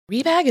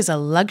Rebag is a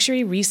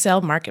luxury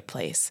resale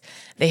marketplace.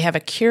 They have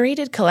a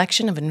curated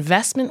collection of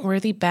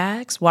investment-worthy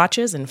bags,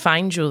 watches, and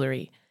fine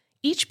jewelry.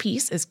 Each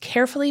piece is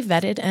carefully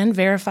vetted and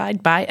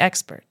verified by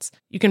experts.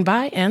 You can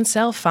buy and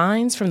sell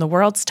finds from the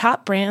world's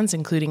top brands,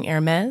 including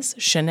Hermes,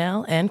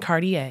 Chanel, and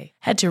Cartier.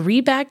 Head to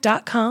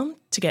Rebag.com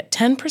to get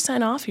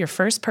 10% off your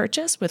first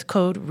purchase with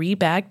code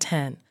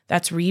REBAG10.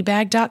 That's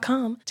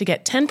Rebag.com to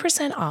get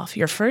 10% off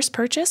your first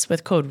purchase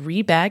with code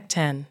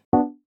REBAG10.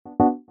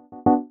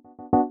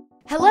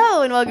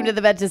 Hello and welcome to the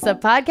Betches Sup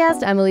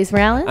Podcast. I'm Elise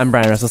Morales. I'm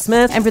Brian Russell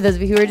Smith. And for those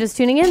of you who are just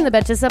tuning in, the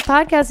Betches Sup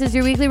Podcast is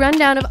your weekly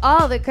rundown of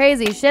all the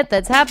crazy shit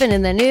that's happened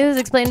in the news,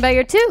 explained by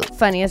your two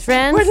funniest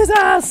friends. Which is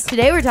us.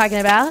 Today we're talking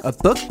about A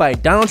book by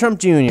Donald Trump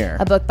Jr.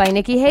 a book by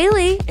Nikki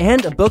Haley.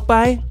 And a book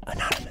by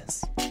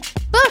Anonymous.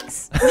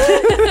 Books.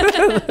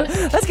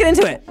 Let's get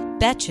into it.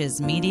 Betches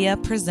Media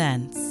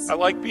presents. I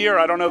like beer.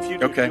 I don't know if you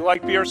do. Okay. You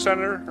like beer,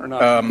 Senator, or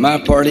not? My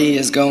party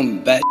is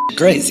going bat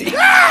crazy.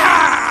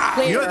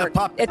 You're the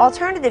pup.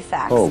 Alternative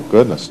facts. Oh,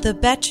 goodness. The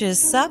Betches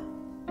Sup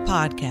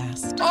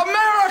Podcast.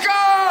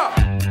 America!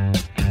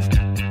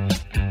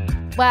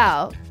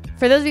 Wow.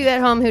 For those of you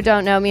at home who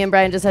don't know, me and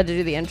Brian just had to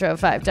do the intro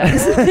 5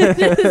 times.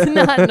 This is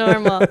not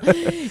normal.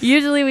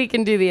 Usually we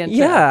can do the intro.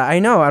 Yeah, I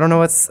know. I don't know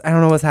what's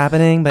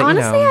happening, but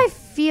honestly, you know. I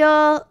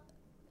feel,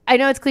 I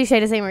know it's cliche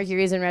to say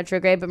Mercury is in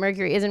retrograde, but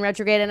Mercury is in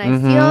retrograde, and I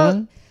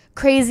feel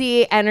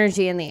crazy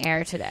energy in the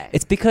air today.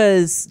 It's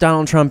because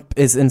Donald Trump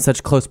is in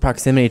such close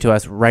proximity to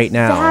us right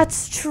now.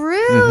 That's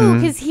true,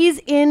 because he's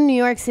in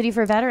New York City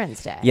for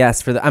Veterans Day.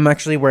 Yes, I'm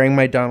actually wearing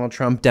my Donald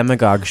Trump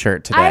demagogue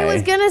shirt today. I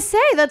was gonna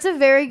say that's a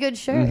very good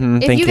shirt.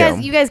 If thank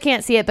you guys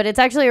can't see it, but it's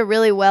actually a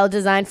really well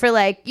designed for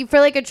like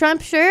a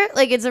Trump shirt.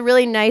 Like it's a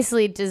really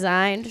nicely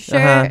designed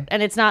shirt,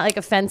 and it's not like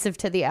offensive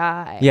to the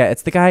eye. Yeah,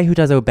 it's the guy who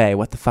does Obey.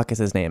 What the fuck is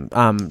his name?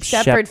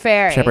 Shepard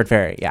Fairey. Shepard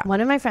Fairey. Yeah.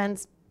 One of my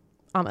friends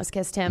almost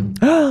kissed him.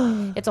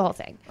 It's a whole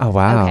thing. Oh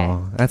wow,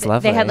 Okay. that's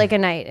lovely. They had like a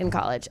night in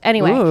college.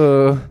 Anyway,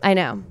 Ooh. I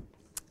know.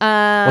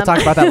 We'll talk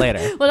about that later.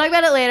 We'll talk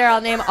about it later. I'll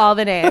name all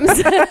the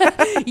names.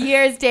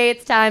 Years,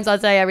 dates, times. I'll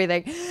tell you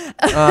everything.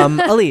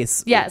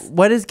 Elise. Yes.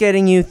 What is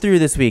getting you through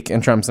this week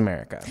in Trump's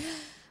America?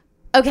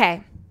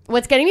 Okay.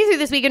 What's getting me through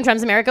this week in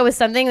Trump's America was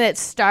something that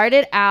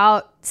started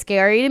out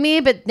scary to me,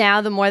 but now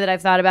the more that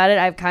I've thought about it,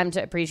 I've come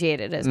to appreciate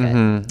it as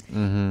good.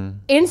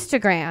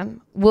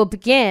 Instagram will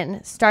begin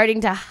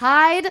starting to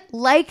hide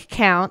like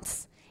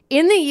counts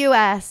in the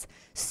U.S.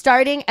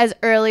 starting as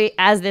early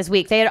as this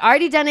week. They had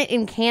already done it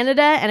in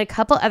Canada and a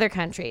couple other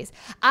countries.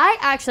 I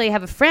actually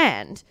have a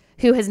friend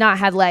who has not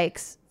had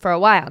likes for a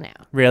while now.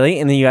 Really?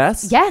 In the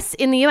U.S.? Yes,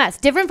 in the U.S.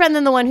 Different friend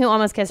than the one who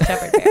almost kissed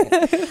Shepard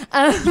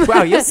Fairey.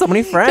 Wow, you have so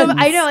many friends.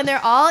 I know, and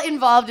they're all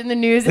involved in the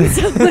news in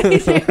some way,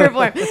 shape, or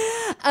form.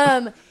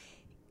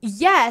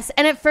 Yes,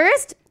 and at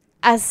first,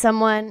 as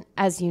someone,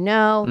 as you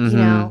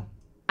know,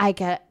 I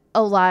get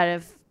a lot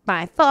of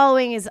my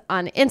following is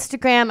on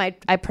Instagram.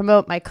 I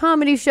promote my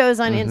comedy shows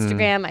on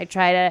Instagram. I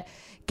try to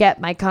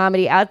get my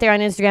comedy out there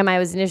on Instagram. I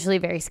was initially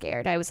very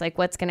scared. I was like,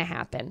 what's going to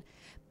happen?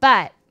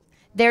 But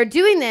they're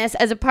doing this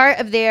as a part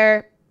of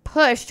their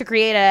push to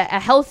create a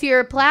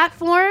healthier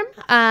platform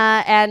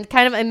and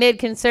kind of amid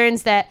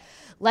concerns that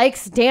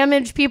likes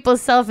damage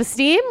people's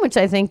self-esteem, which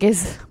I think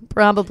is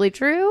probably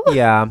true.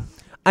 Yeah.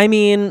 I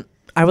mean,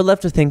 I would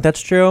love to think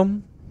that's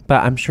true,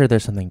 but I'm sure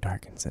there's something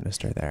dark and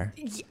sinister there.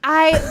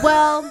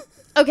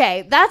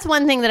 Okay, that's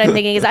one thing that I'm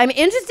thinking is I'm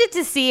interested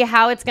to see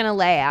how it's going to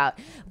lay out.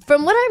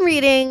 From what I'm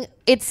reading,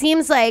 it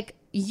seems like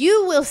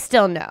you will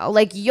still know.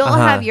 Like, you'll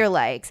have your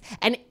likes,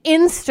 and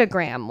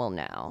Instagram will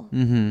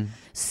know.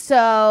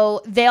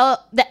 So the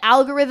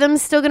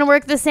algorithm's still going to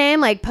work the same.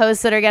 Like,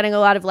 posts that are getting a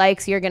lot of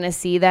likes, you're going to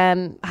see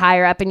them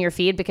higher up in your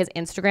feed because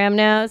Instagram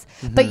knows.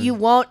 But you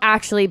won't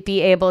actually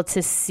be able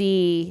to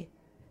see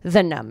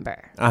the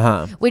number,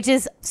 which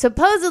is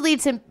supposedly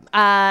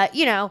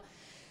to,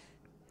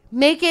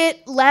 make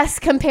it less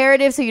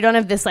comparative, so you don't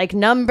have this like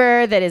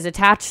number that is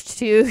attached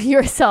to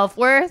your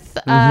self-worth,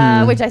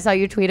 which I saw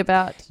you tweet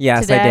about.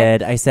 Yes, today. I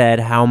did. I said,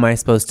 how am I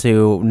supposed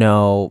to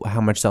know how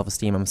much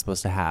self-esteem I'm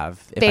supposed to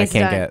have if Based I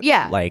can't on-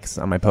 get likes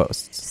on my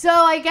posts? So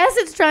I guess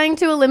it's trying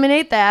to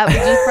eliminate that, which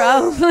is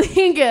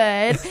probably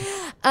good.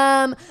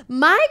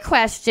 My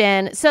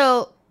question,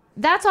 so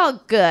that's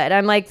all good.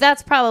 I'm like,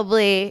 that's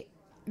probably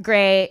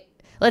great.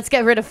 Let's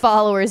get rid of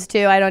followers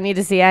too. I don't need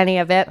to see any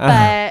of it.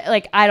 But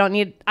like,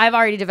 I've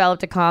already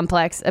developed a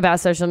complex about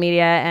social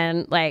media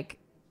and like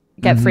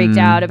get freaked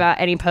out about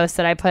any posts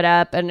that I put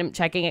up, and I'm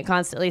checking it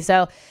constantly.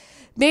 So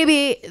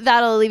maybe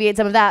that'll alleviate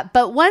some of that.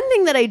 But one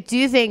thing that I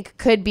do think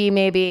could be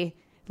maybe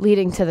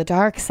leading to the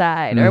dark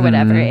side or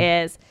whatever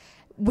is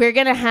we're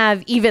going to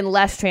have even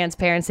less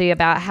transparency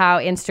about how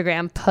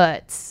Instagram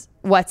puts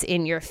what's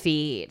in your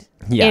feed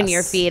in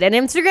your feed. And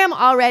Instagram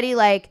already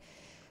like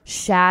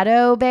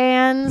shadow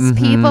bans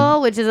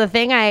people, which is a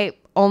thing I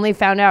only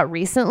found out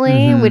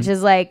recently, which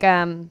is like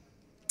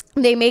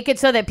they make it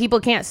so that people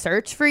can't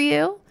search for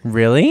you.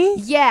 Really?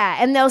 Yeah,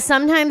 and they'll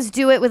sometimes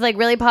do it with like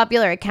really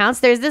popular accounts.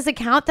 There's this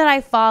account that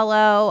I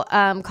follow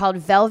called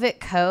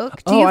Velvet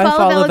Coke. Do you I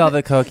follow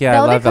Velvet Coke. Yeah, I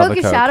love Velvet Coke.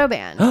 Coke. Is shadow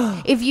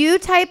banned. If you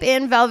type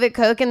in Velvet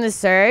Coke in the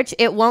search,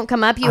 it won't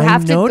come up. You I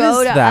have to go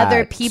noticed to that.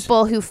 other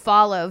people who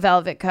follow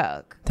Velvet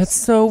Coke. That's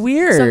so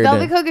weird. So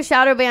Velvet Coke is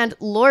shadow banned.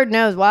 Lord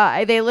knows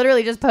why. They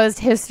literally just post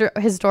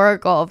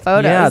historical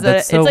photos. Yeah,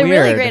 that's so it's a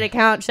really weird. great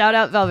account. Shout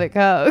out Velvet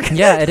Coke.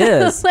 Yeah, it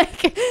is.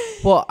 Like,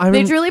 well, I they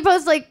mean, truly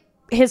post like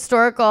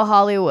historical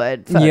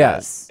Hollywood photos.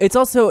 yes. It's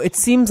also, it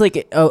seems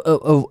like,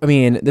 I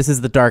mean, this is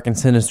the dark and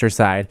sinister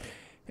side.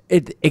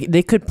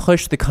 They could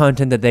push the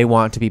content that they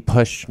want to be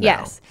pushed now.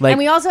 Yes. Like And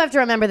we also have to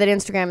remember that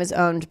Instagram is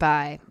owned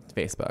by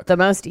Facebook. the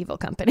most evil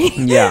company.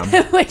 Yeah.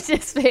 Which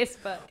is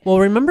Facebook. Well,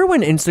 remember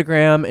when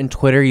Instagram and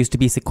Twitter used to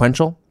be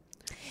sequential?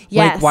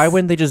 Yes. Like, why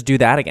wouldn't they just do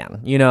that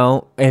again? You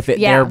know, if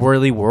Yeah. they're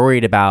really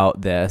worried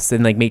about this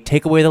and like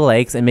take away the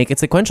likes and make it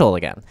sequential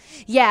again.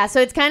 Yeah,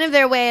 so it's kind of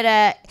their way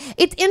to...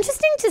 It's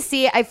interesting to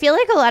see. I feel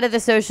like a lot of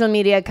the social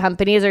media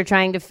companies are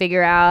trying to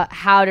figure out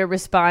how to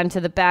respond to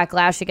the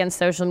backlash against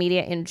social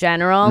media in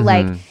general. Mm-hmm.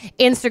 Like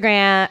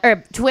Instagram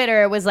or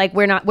Twitter was like,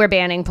 we're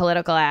banning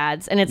political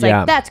ads. And it's Yeah.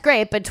 like, that's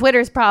great. But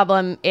Twitter's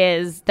problem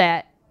is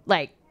that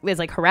like... is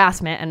like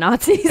harassment and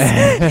Nazis.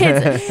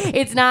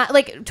 it's not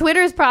like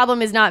Twitter's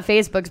problem is not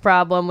Facebook's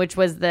problem, which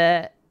was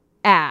the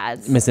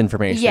ads.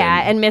 Misinformation.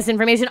 Yeah, and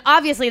misinformation.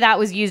 Obviously, that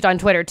was used on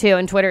Twitter too,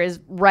 and Twitter is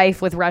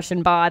rife with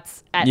Russian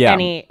bots at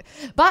any.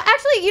 But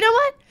actually, you know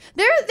what?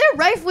 They're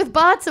rife with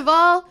bots of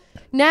all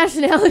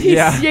nationalities,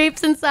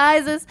 shapes, and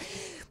sizes.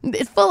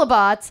 It's full of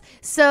bots,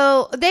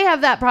 so they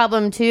have that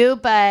problem too.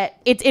 But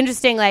it's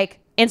interesting, like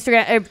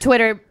Instagram or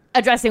Twitter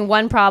addressing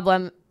one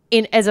problem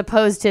as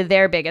opposed to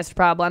their biggest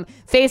problem.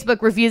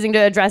 Facebook refusing to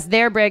address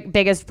their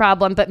biggest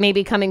problem, but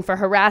maybe coming for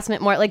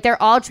harassment more. Like they're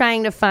all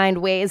trying to find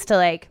ways to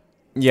like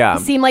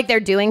seem like they're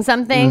doing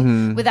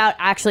something without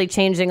actually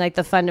changing like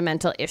the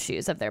fundamental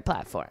issues of their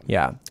platform.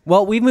 Yeah.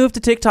 Well, we moved to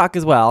TikTok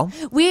as well.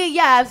 So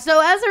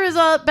as a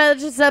result,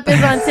 Betches Up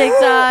is on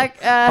TikTok.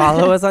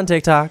 Follow us on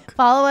TikTok.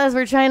 Follow us.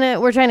 We're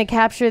trying to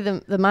capture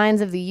the minds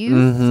of the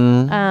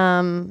youth.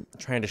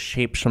 Trying to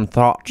shape some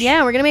thoughts.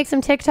 Yeah, we're gonna make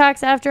some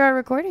TikToks after our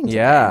recording today,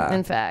 Yeah.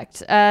 in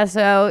fact.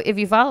 So if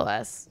you follow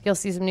us, you'll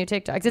see some new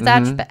TikToks. It's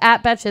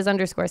at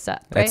Betches_Sup, right?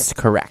 That's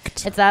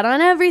correct. It's that on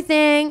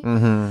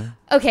everything.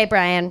 Okay,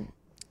 Brian.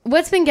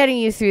 What's been getting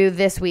you through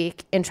this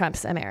week in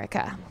Trump's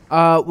America?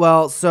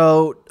 Well,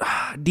 so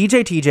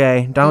DJ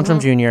TJ, Donald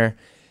Trump Jr.,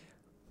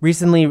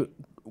 recently,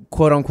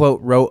 quote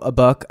unquote, wrote a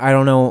book. I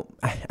don't know.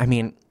 I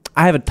mean,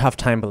 I have a tough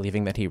time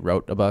believing that he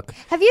wrote a book.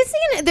 Have you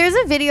seen, there's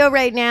a video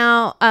right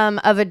now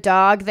of a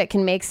dog that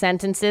can make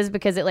sentences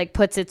because it like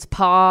puts its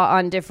paw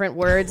on different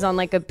words on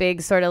like a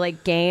big sort of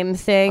like game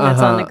thing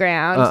that's on the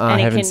ground. I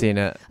haven't seen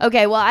it.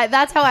 Okay, well,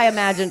 that's how I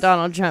imagine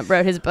Donald Trump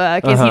wrote his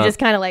book, is he just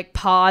kind of like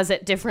paws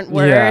at different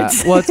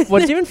words. Yeah. Well,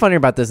 what's even funnier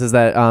about this is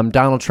that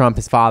Donald Trump,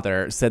 his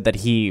father, said that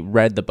he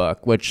read the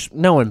book, which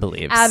no one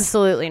believes.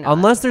 Absolutely not.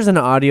 Unless there's an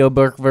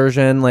audiobook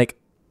version, like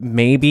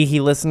maybe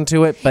he listened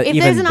to it, but If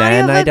even there's an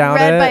then I audiobook doubt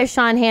read it. by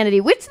Sean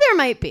Hannity, which there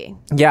might be.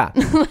 Yeah,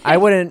 I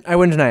wouldn't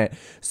deny it.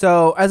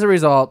 So as a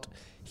result,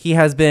 he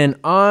has been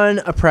on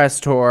a press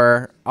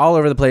tour all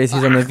over the place.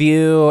 He's on The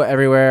View,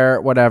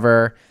 everywhere,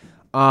 whatever.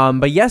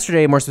 But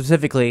yesterday, more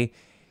specifically,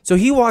 so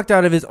he walked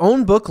out of his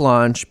own book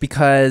launch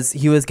because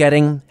he was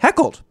getting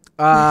heckled.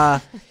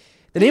 The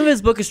name of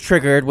his book is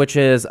Triggered, which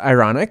is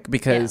ironic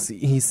because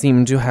he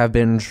seemed to have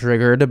been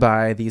triggered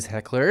by these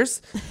hecklers.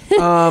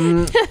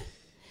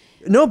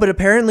 No, but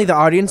apparently the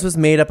audience was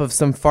made up of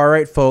some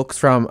far-right folks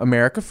from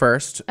America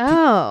First.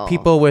 Oh.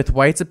 People with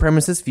white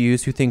supremacist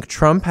views who think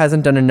Trump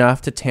hasn't done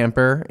enough to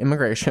tamper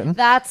immigration.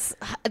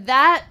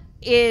 That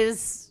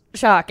is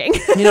shocking.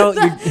 You know,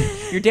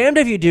 you're damned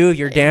if you do,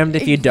 you're damned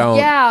if you don't.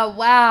 Yeah,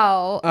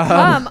 wow.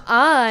 Come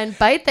on.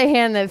 Bite the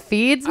hand that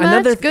feeds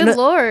much? Good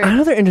Lord.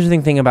 Another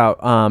interesting thing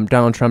about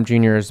Donald Trump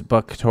Jr.'s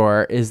book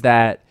tour is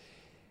that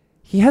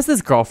he has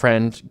this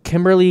girlfriend,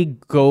 Kimberly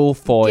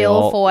Guilfoyle.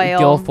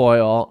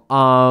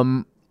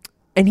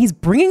 And he's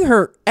bringing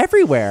her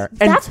everywhere.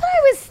 And that's what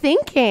I was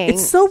thinking.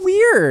 it's so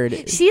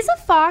weird. She's a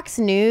Fox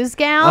News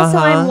gal, so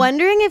I'm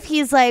wondering if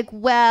he's like,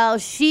 well,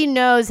 she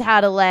knows how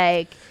to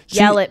like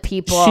yell at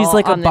people. She's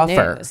like on a the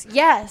buffer. news.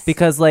 Yes.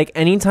 Because like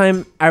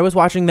anytime I was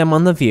watching them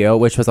on The View,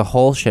 which was a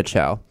whole shit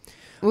show.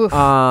 Oof.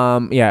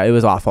 Yeah, it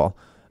was awful.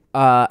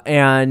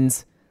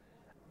 And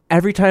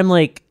every time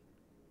like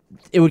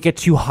it would get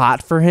too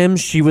hot for him,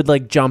 she would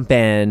like jump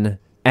in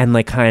and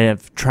like kind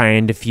of try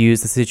and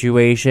diffuse the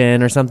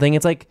situation or something.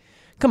 It's like,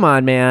 come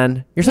on,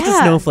 man. You're such a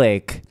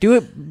snowflake. Do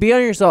it. Be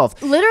on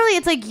yourself. Literally,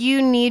 it's like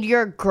you need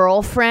your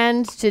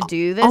girlfriend to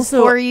do this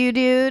Also, for you,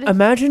 dude.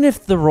 Imagine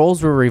if the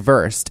roles were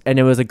reversed and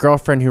it was a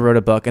girlfriend who wrote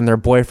a book and their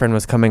boyfriend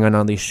was coming on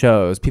all these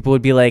shows. People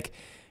would be like,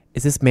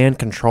 is this man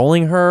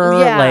controlling her?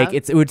 Yeah. Like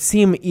it would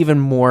seem even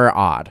more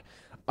odd.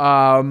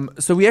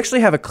 So we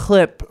actually have a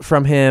clip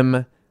from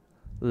him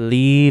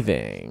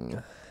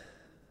leaving.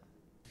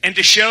 And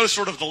to show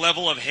sort of the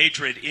level of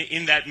hatred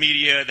in that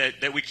media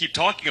that we keep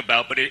talking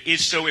about, but it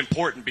is so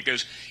important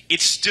because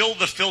it's still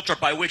the filter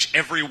by which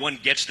everyone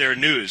gets their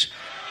news.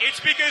 It's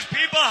because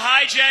people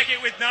hijack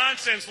it with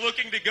nonsense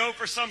looking to go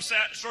for some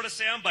sort of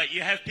soundbite.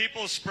 You have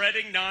people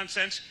spreading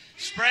nonsense,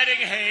 spreading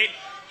hate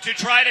to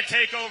try to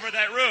take over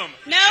that room.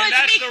 And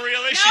that's the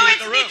real issue with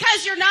the room. No, it's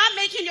because you're not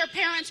making your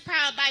parents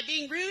proud by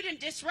being rude and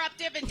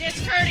disruptive and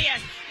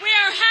discourteous. We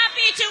are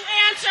happy to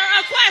answer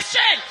a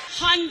question.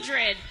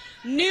 100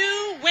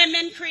 new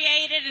women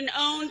created and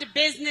owned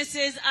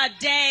businesses a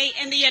day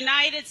in the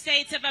United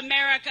States of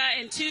America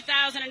in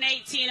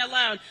 2018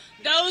 alone.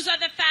 Those are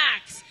the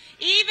facts.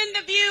 Even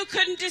The View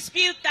couldn't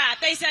dispute that.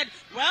 They said,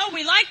 well,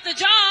 we like the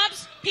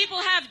jobs. People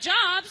have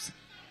jobs.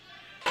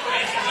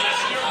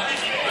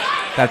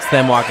 That's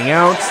them walking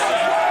out.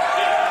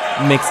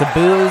 Mix of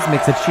boos,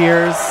 mix of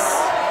cheers.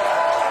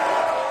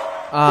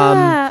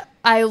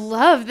 I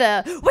love we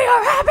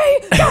are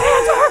happy to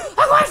answer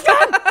a question.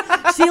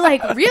 She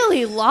like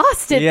really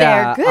lost it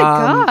there. Good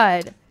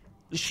God.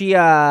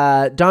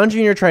 Don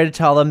Jr. tried to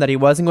tell them that he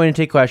wasn't going to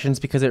take questions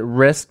because it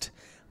risked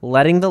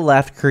letting the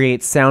left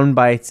create sound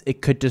bites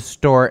it could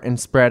distort and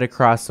spread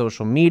across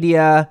social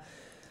media.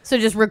 So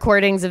just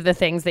recordings of the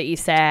things that you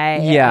say.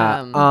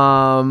 Yeah.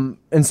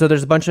 And so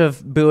there's a bunch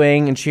of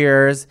booing and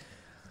cheers.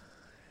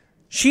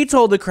 She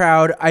told the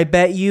crowd, I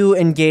bet you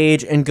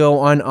engage and go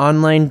on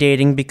online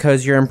dating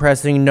because you're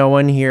impressing no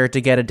one here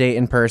to get a date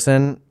in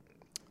person.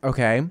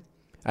 Okay.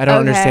 I don't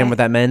understand what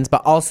that means,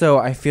 but also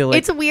I feel like...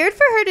 It's weird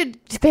for her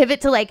to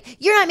pivot to like,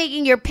 you're not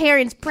making your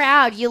parents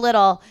proud, you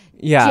little...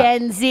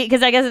 Gen Z,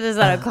 because I guess it is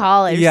out of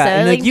college.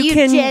 So like you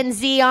Gen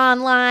Z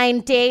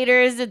online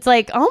daters, it's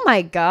like, oh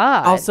my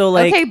God. Also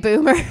like, okay,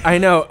 boomer. I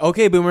know,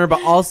 okay, boomer,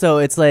 but also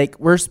it's like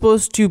we're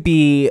supposed to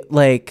be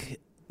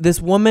like this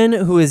woman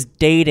who is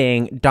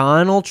dating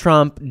Donald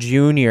Trump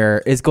Jr.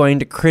 is going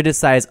to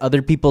criticize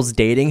other people's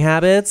dating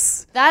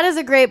habits. That is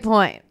a great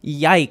point.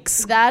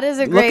 Yikes. That is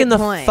a great point.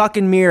 Look in the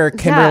fucking mirror,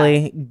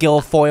 Kimberly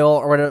Guilfoyle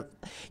or whatever.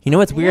 You know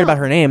what's weird about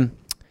her name?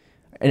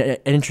 An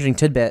interesting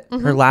tidbit.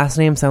 Mm-hmm. Her last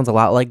name sounds a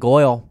lot like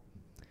Goyle.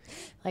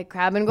 Like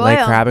Crab and Goyle.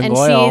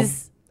 And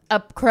she's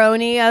a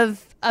crony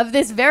of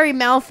this very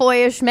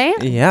Malfoy-ish man.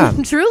 Yeah.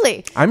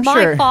 Truly. I'm My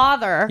sure.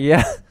 father.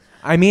 Yeah.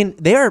 I mean,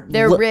 they're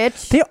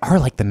rich. They are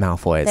like the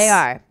Malfoys. They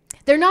are.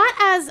 They're not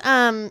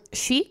as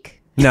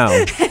chic.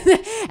 No.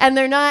 And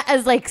they're not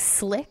as like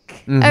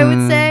slick, I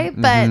would say.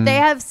 But they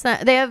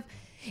have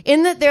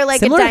in that they're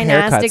like similar a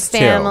dynastic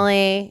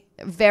family,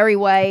 very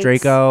white.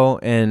 Draco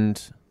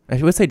and...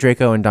 I would say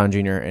Draco and Don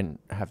Jr. and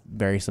have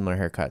very similar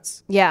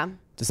haircuts. Yeah.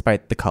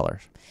 Despite the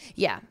colors.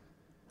 Yeah.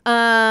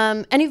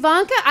 And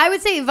Ivanka, I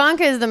would say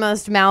Ivanka is the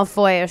most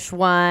Malfoy-ish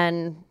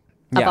one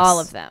of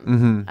all of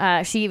them.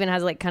 Mm-hmm. She even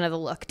has like kind of the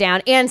look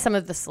down and some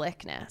of the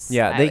slickness.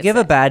 Yeah, they give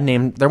a bad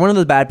name. They're one of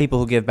the bad people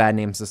who give bad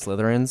names to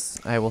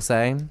Slytherins, I will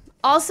say.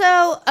 Also,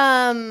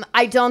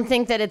 I don't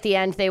think that at the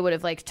end they would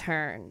have like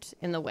turned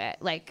in the way.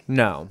 Like,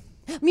 no.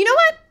 You know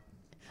what?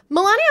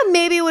 Melania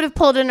maybe would have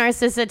pulled a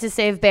Narcissa to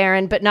save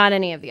Baron, but not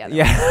any of the others.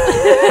 Yeah.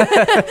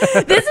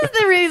 This is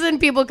the reason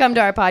people come to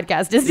our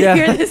podcast, is to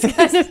hear this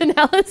kind of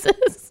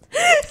analysis.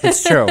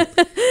 It's true.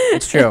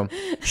 It's true.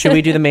 Should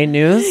we do the main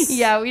news?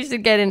 Yeah, we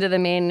should get into the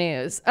main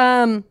news.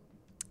 We're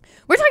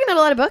talking about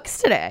a lot of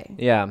books today.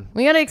 Yeah.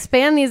 We got to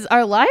expand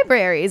our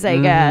libraries, I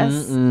guess.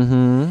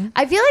 Mm-hmm.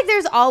 I feel like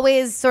there's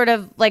always sort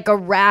of like a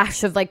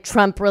rash of like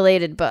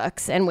Trump-related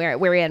books, and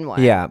we're in one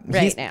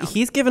right now.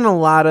 He's given a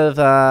lot of...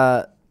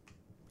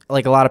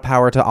 like a lot of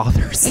power to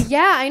authors.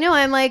 Yeah, I know.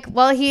 I'm like,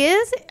 well, he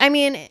is. I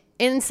mean,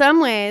 in some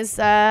ways,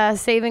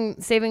 saving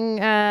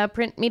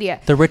print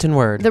media. The written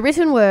word. The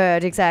written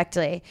word,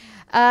 exactly.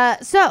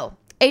 So,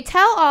 a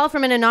tell-all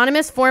from an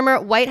anonymous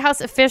former White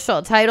House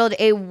official titled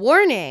 "A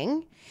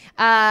Warning."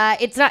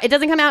 It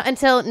doesn't come out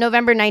until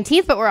November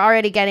 19th, but we're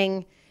already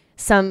getting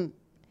some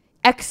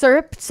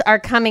excerpts are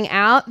coming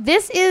out.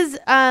 This is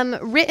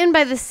written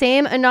by the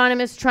same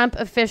anonymous Trump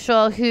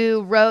official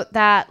who wrote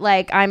that,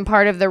 like, I'm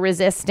part of the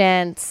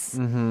resistance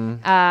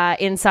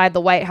inside the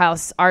White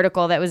House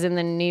article that was in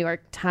the New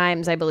York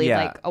Times, I believe,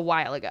 like a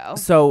while ago.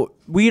 So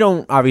we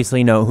don't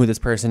obviously know who this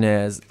person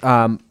is.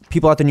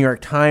 People at the New York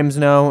Times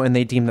know, and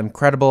they deem them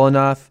credible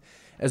enough,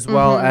 as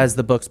well as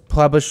the book's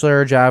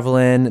publisher,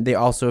 Javelin. They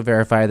also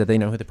verify that they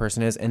know who the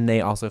person is, and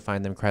they also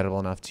find them credible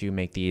enough to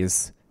make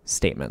these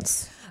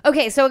statements.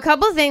 Okay, so a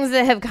couple of things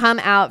that have come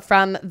out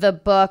from the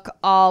book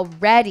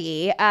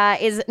already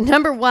is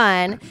number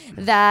one,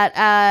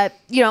 that,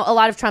 a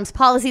lot of Trump's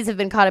policies have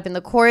been caught up in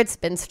the courts,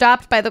 been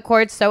stopped by the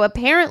courts. So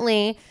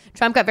apparently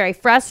Trump got very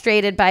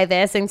frustrated by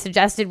this and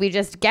suggested we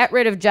just get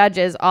rid of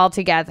judges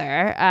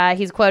altogether.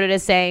 He's quoted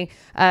as saying,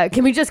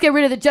 can we just get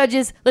rid of the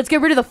judges? Let's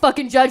get rid of the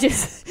fucking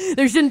judges.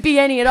 There shouldn't be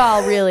any at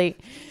all, really.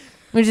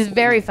 Which is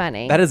very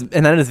funny. That is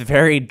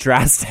very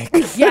drastic.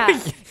 Yeah.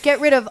 Get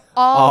rid of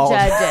all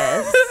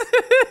judges.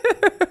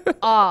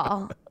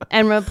 All.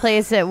 and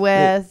replace it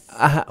with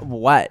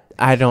what?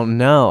 I don't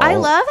know. I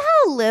love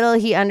how little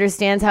he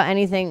understands how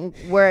anything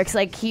works.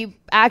 Like he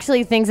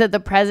actually thinks that the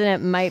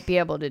president might be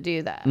able to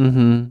do that.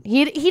 Mm-hmm.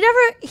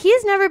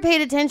 He's never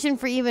paid attention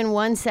for even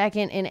 1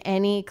 second in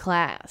any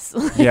class.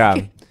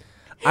 Yeah.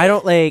 I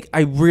don't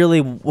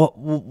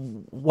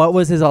what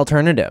was his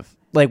alternative?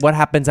 Like, what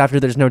happens after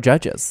there's no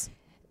judges?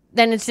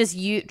 Then it's just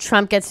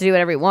Trump gets to do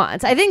whatever he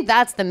wants. I think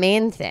that's the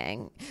main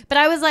thing. But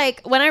I was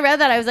like, when I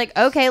read that, I was like,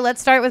 okay, let's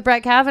start with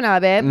Brett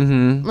Kavanaugh, babe.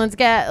 Mm-hmm.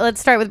 Let's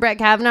start with Brett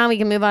Kavanaugh. We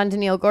can move on to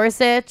Neil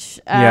Gorsuch.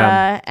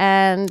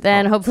 And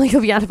then hopefully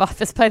he'll be out of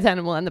office by then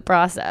and we'll end the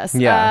process.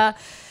 Yeah.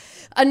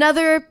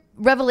 Another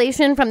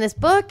revelation from this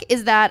book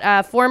is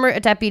that former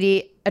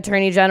Deputy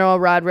Attorney General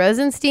Rod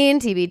Rosenstein,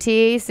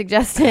 TBT,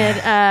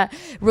 suggested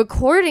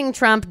recording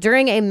Trump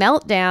during a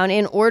meltdown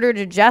in order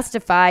to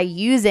justify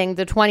using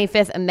the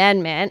 25th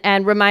Amendment.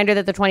 And reminder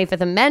that the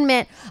 25th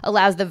Amendment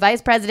allows the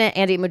vice president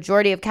and a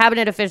majority of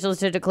cabinet officials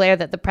to declare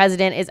that the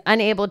president is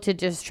unable to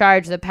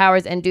discharge the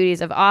powers and duties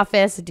of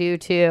office due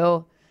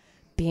to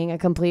being a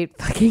complete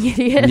fucking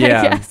idiot, I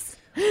guess.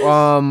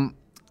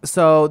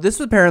 So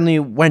this apparently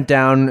went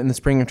down in the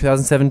spring of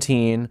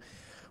 2017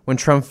 when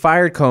Trump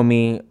fired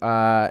Comey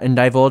and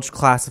divulged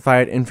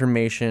classified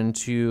information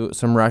to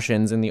some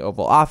Russians in the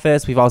Oval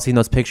Office. We've all seen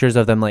those pictures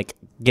of them like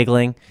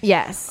giggling.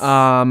 Yes.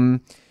 Andrew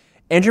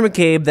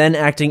McCabe, then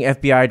acting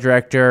FBI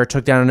director,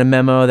 took down in a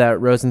memo that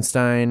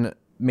Rosenstein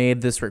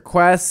made this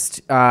request.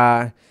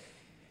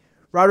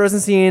 Rod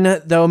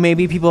Rosenstein, though,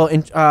 maybe people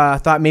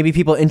thought maybe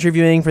people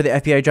interviewing for the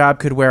FBI job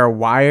could wear a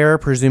wire,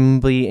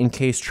 presumably in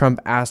case Trump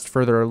asked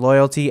for their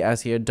loyalty,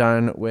 as he had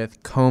done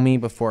with Comey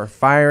before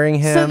firing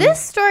him. So this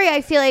story,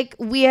 I feel like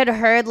we had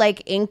heard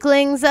like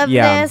inklings of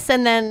this,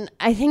 and then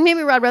I think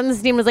maybe Rod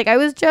Rosenstein was like, "I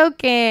was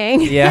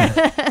joking." Yeah,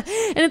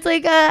 and it's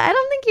like, I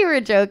don't think you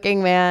were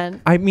joking,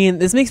 man. I mean,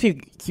 this makes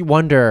me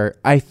wonder.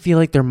 I feel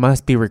like there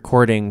must be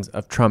recordings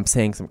of Trump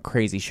saying some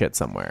crazy shit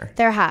somewhere.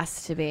 There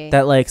has to be.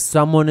 That like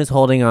someone is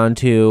holding on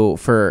to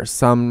for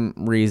some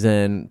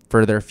reason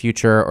for their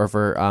future or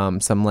for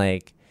some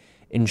like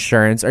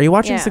insurance. Are you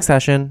watching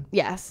Succession?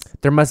 Yes.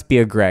 There must be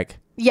a Greg.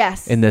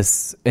 Yes. In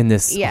this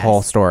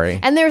whole story.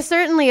 And there's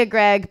certainly a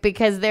Greg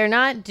because they're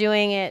not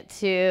doing it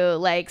to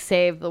like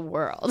save the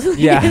world.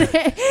 Yeah.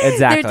 Exactly.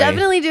 They're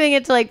definitely doing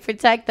it to like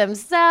protect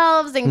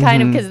themselves and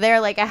kind of because they're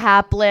like a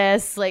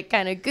hapless, like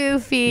kind of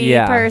goofy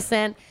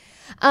person.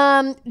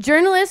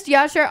 Journalist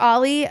Yashar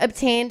Ali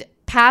obtained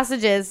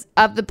passages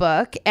of the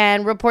book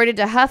and reported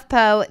to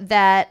HuffPo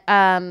that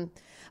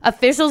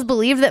officials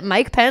believe that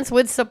Mike Pence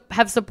would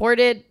have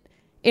supported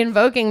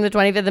invoking the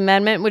 25th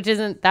Amendment, which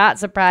isn't that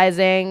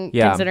surprising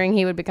considering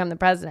he would become the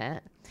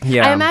president.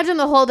 Yeah. I imagine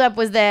the holdup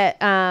was that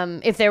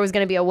if there was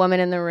going to be a woman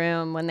in the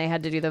room when they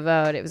had to do the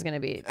vote, it was going to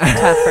be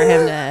tough for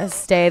him to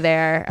stay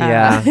there.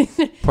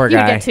 Poor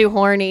guy. He'd get too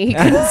horny. He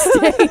couldn't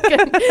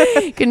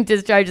stay. Couldn't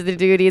discharge the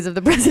duties of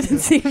the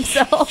presidency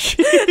himself.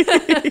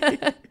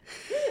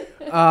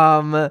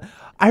 I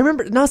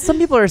remember now some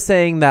people are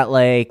saying that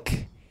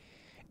like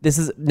this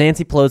is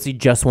Nancy Pelosi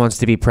just wants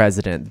to be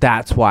president.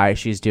 That's why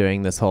she's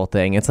doing this whole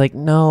thing. It's like,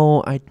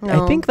 no, I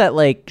think that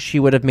like she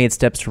would have made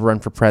steps to run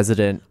for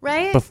president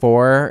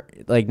before,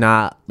 like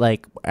not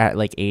like at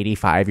like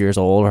 85 years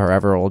old or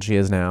however old she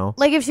is now.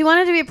 Like if she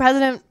wanted to be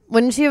president,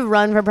 wouldn't she have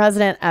run for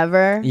president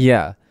ever?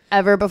 Yeah.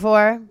 Ever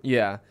before?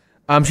 Yeah.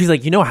 She's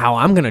like, you know how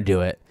I'm going to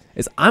do it?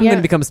 Is I'm going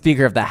to become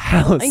Speaker of the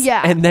House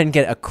and then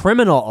get a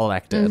criminal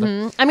elected.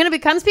 Mm-hmm. I'm going to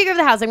become Speaker of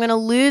the House. I'm going to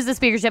lose the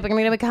speakership. I'm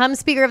going to become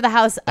Speaker of the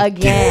House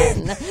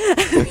again.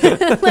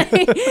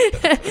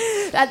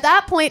 At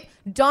that point,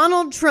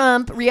 Donald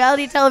Trump,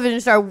 reality television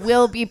star,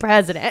 will be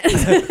president. And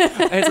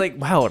it's like,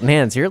 wow,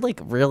 Nance, you're like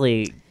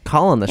really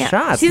calling the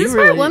shots. She's a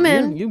smart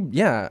woman.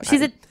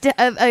 She's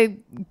a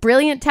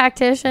brilliant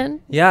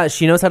tactician. Yeah,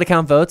 she knows how to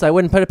count votes. I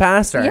wouldn't put it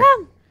past her.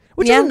 Yeah.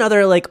 Which is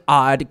another like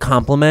odd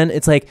compliment.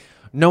 It's like,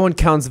 no one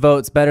counts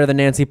votes better than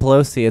Nancy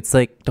Pelosi. It's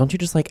like, don't you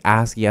just like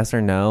ask yes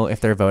or no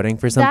if they're voting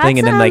for something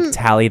and then like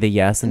tally the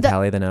yes and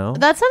tally the no?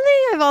 That's something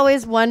I've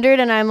always wondered,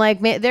 and I'm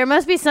like, there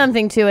must be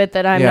something to it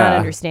that I'm not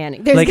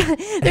understanding. There's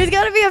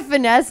got to be a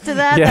finesse to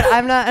that that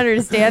I'm not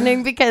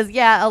understanding because,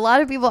 a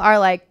lot of people are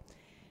like,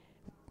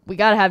 we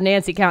got to have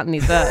Nancy counting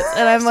these votes.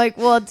 And I'm like,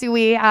 well, do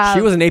we have...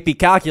 She was an AP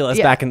calculus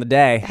back in the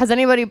day. Has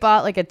anybody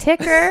bought like a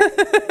ticker?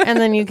 And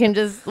then you can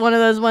just, one of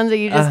those ones that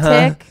you just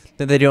tick?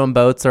 Did they do on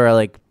boats or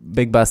like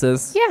big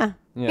buses?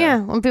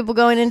 Yeah. When people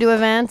going into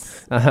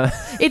events,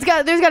 there's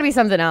got to be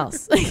something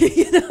else.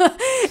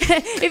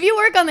 If you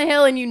work on the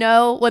Hill and you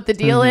know what the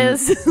deal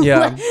is,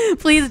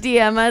 please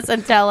DM us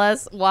and tell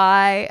us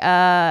why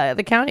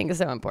the counting is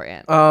so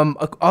important.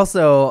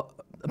 Also,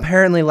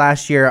 apparently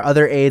last year,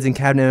 other aides and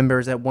cabinet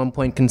members at one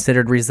point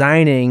considered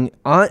resigning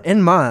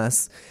en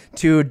masse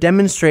to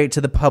demonstrate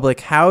to the public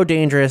how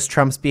dangerous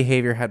Trump's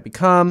behavior had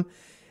become.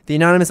 The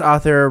anonymous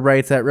author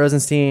writes that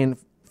Rosenstein,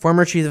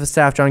 former Chief of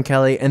Staff John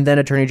Kelly, and then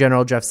Attorney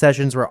General Jeff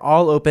Sessions were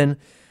all open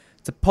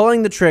to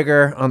pulling the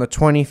trigger on the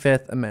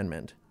 25th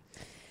Amendment.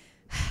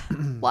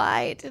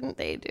 Why didn't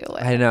they do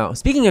it? I know.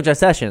 Speaking of Jeff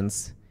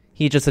Sessions,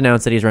 he just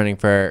announced that he's running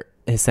for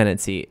his Senate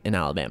seat in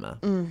Alabama.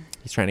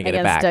 He's trying to get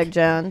it back. Against Doug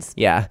Jones.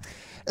 Yeah.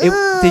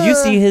 Did you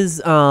see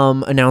his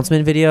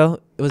announcement video?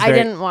 It was. I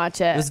didn't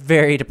watch it. It was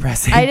very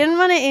depressing. I didn't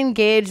want to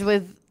engage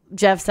with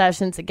Jeff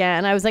Sessions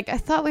again. I was like, I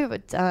thought we were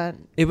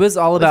done. It was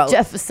all about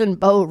Jefferson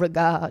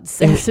Beauregard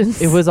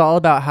Sessions. It was all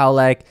about how,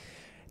 like,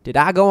 did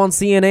I go on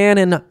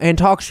CNN and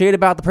talk shit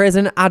about the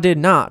president? I did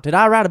not. Did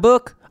I write a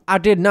book? I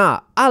did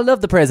not. I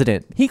love the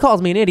president. He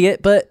calls me an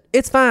idiot, but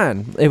it's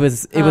fine. It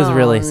was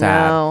really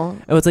sad. No.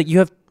 It was like you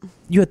had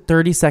a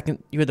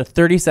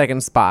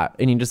 30-second spot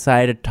and you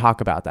decided to talk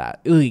about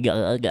that.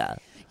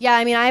 Yeah,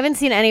 I mean, I haven't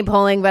seen any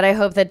polling, but I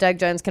hope that Doug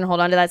Jones can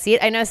hold on to that seat.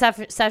 I know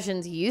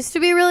Sessions used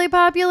to be really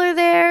popular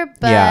there,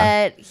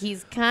 but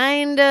he's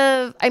kind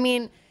of, I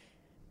mean,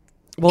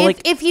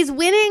 if he's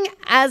winning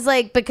as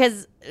like,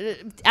 because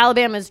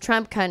Alabama's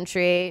Trump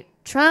country,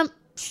 Trump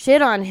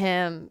shit on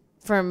him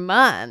for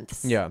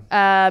months.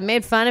 Yeah.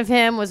 Made fun of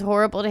him, was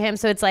horrible to him.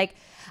 So it's like,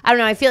 I don't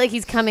know. I feel like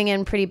he's coming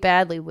in pretty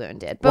badly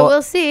wounded, but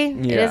we'll see.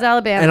 Yeah. It is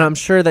Alabama. And I'm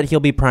sure that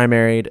he'll be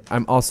primaried.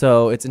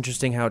 It's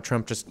interesting how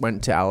Trump just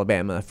went to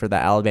Alabama for the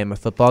Alabama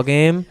football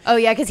game. Oh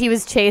yeah. 'Cause he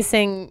was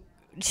chasing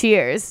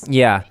cheers.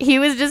 Yeah. He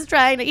was just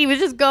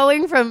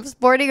going from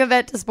sporting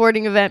event to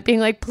sporting event being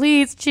like,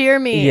 please cheer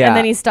me. Yeah. And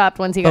then he stopped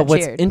once he got cheered.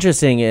 What's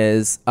interesting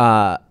is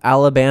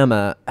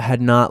Alabama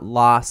had not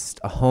lost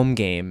a home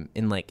game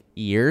in like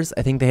years.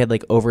 I think they had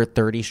like over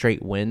 30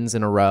 straight wins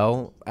in a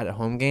row at a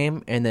home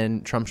game. And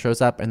then Trump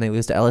shows up and they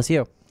lose to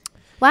LSU.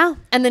 Wow.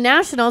 And the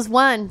Nationals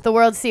won the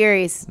World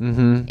Series.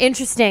 Mm-hmm.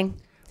 Interesting.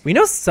 We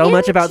know so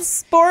much about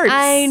sports.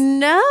 I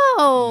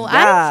know.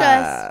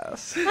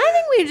 Yes. I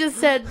think we just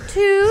said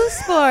 2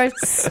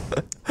 sports.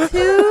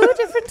 2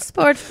 different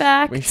sports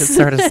facts. We should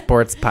start a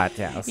sports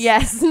podcast.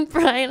 Yes.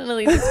 Brian and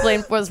Elise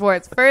explain 4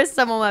 sports. First,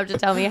 someone will have to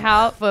tell me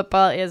how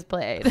football is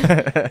played.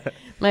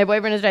 My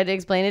boyfriend has tried to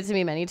explain it to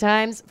me many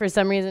times. For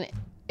some reason,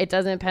 it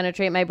doesn't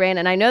penetrate my brain.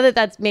 And I know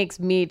that makes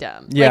me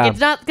dumb. Yeah. Like,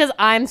 it's not because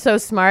I'm so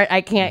smart.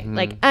 I can't,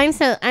 like,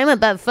 I'm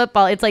above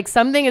football. It's like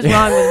something is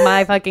wrong with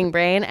my fucking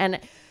brain. And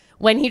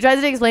when he tries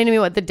to explain to me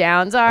what the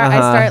downs are, I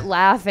start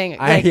laughing.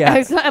 Like,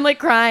 I'm like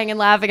crying and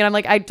laughing, and I'm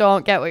like, I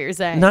don't get what you're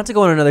saying. Not to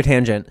go on another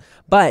tangent,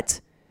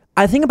 but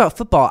I think about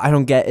football I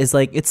don't get is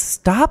like it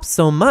stops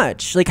so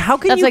much. Like how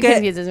can That's you what get?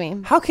 Confuses me.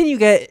 How can you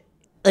get?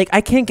 Like I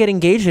can't get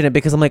engaged in it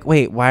because I'm like,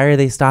 wait, why are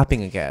they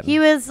stopping again? He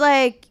was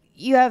like,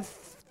 you have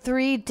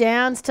 3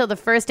 downs till the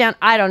first down.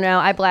 I don't know.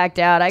 I blacked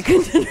out. I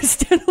couldn't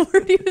understand a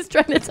word he was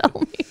trying to tell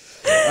me.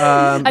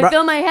 I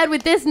fill my head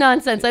with this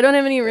nonsense. I don't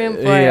have any room for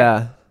it.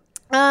 Yeah.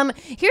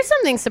 Here's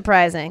something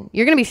surprising.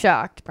 You're gonna be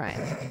shocked,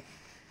 Brian.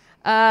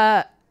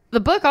 The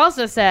book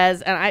also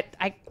says, and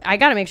I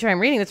gotta make sure I'm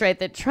reading this right,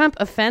 that Trump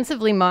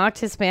offensively mocked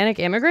Hispanic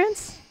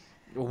immigrants.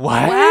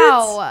 What?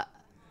 Wow.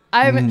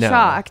 I'm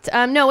shocked.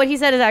 No, what he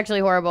said is actually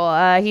horrible.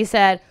 He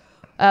said,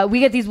 we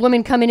get these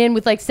women coming in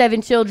with like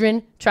 7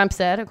 children, Trump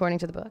said, according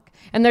to the book.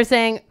 And they're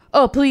saying,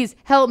 oh, please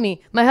help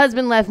me. My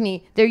husband left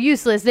me. They're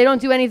useless. They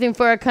don't do anything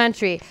for our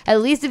country. At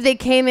least if they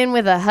came in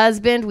with a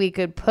husband, we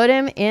could put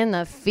him in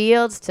the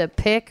fields to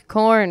pick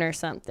corn or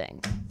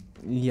something.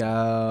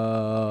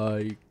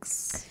 Yikes.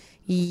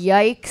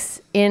 Yikes,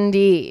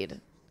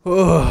 indeed.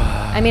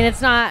 I mean,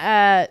 it's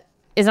not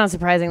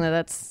surprising that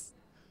that's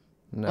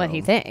what he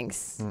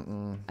thinks.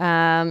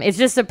 It's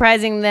just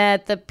surprising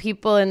that the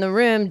people in the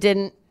room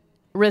didn't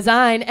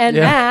resign en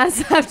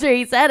masse after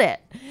he said it.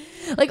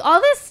 Like all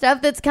this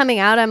stuff that's coming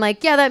out, I'm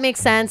like, yeah, that makes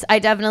sense. I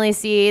definitely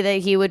see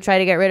that he would try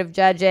to get rid of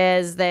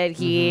judges, that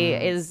he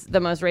is the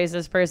most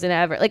racist person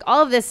ever. Like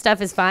all of this stuff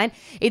is fine.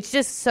 It's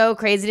just so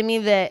crazy to me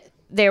that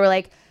they were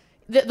like,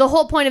 the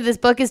whole point of this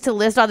book is to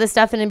list all this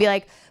stuff and then be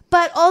like,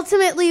 but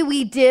ultimately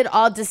we did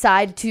all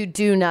decide to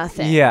do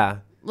nothing. Yeah.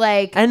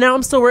 Like, and now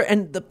I'm still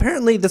and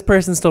apparently this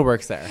person still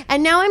works there.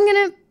 And now I'm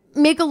going to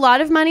make a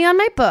lot of money on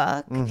my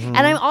book. And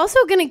I'm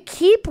also going to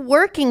keep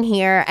working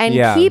here and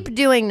keep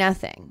doing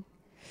nothing.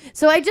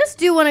 So I just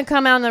do want to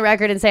come out on the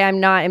record and say I'm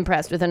not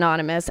impressed with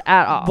Anonymous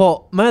at all.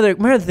 Well, my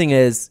other thing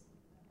is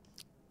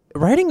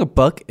writing a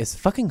book is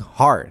fucking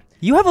hard.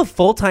 You have a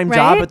full-time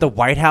job at the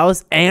White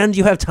House and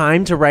you have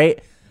time to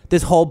write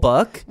this whole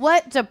book.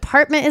 What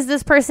department is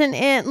this person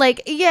in?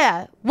 Like,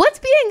 yeah, what's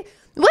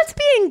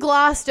being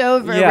glossed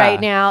over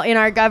right now in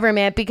our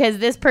government because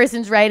this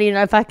person's writing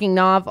a fucking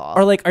novel?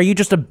 Or like, are you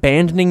just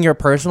abandoning your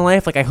personal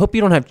life? Like, I hope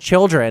you don't have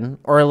children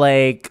or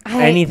like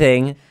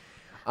anything.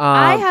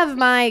 I have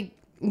my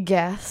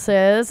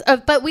guesses,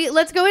 but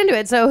let's go into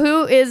it. So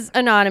who is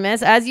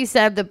Anonymous? As you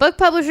said, the book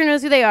publisher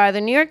knows who they are.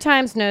 The New York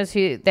Times knows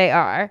who they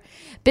are.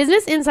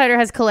 Business Insider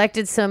has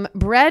collected some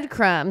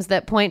breadcrumbs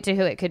that point to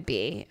who it could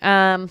be.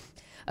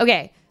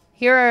 Okay,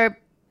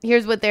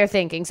 here's what they're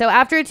thinking. So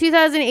after a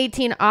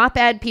 2018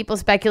 op-ed, people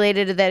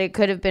speculated that it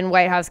could have been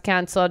White House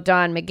counsel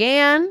Don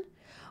McGahn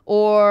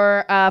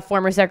or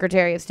former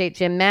Secretary of State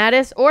Jim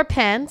Mattis or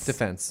Pence.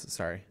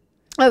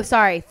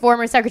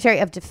 Former Secretary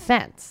of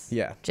Defense.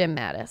 Yeah. Jim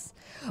Mattis.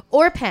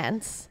 Or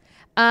Pence.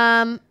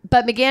 But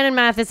McGahn and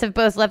Mathis have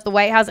both left the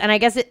White House. And I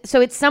guess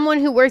it's someone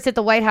who works at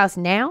the White House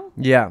now?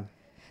 Yeah.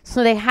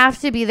 So they have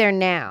to be there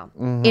now.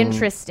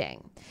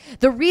 Interesting.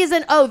 The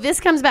reason, this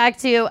comes back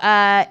to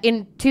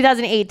in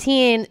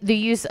 2018, the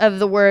use of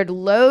the word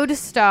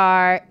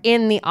lodestar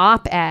in the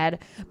op-ed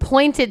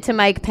pointed to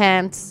Mike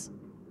Pence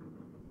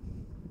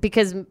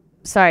because,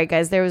 sorry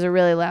guys, there was a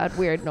really loud,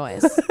 weird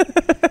noise.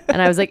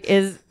 And I was like,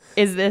 is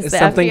this the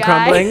something FBI?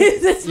 crumbling?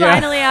 Is this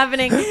finally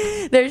happening?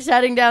 They're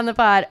shutting down the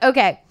pod.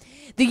 Okay.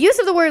 The use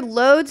of the word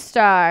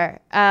lodestar,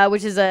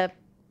 which is a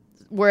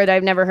word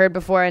I've never heard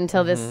before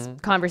until this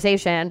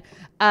conversation,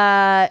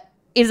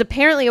 is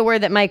apparently a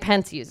word that Mike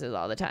Pence uses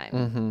all the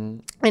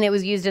time. And it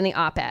was used in the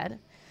op-ed.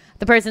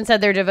 The person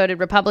said they're devoted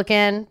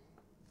Republican,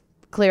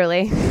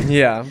 clearly.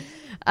 Yeah.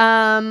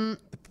 The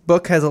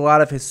book has a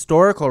lot of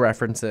historical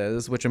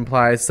references, which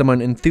implies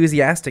someone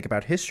enthusiastic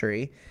about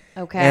history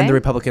and the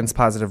Republicans'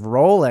 positive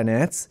role in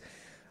it.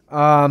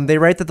 They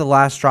write that the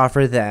last straw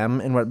for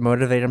them and what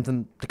motivated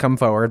them to come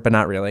forward, but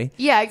not really.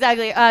 Yeah,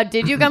 exactly.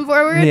 Did you come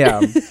forward?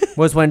 Yeah.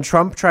 Was when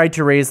Trump tried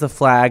to raise the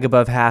flag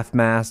above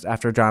half-mast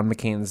after John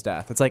McCain's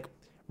death. It's like,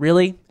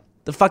 really?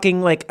 The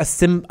fucking, like,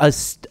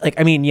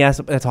 I mean, yes,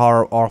 it's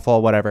all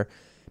awful, whatever.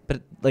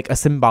 But, like, a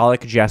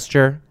symbolic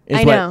gesture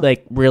is what,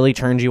 like, really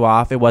turned you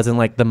off. It wasn't,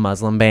 like, the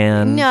Muslim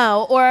ban.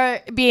 No, or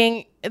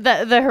being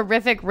the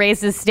horrific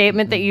racist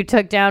statement that you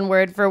took down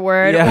word for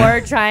word,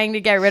 or trying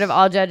to get rid of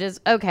all judges.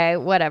 Okay,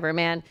 whatever,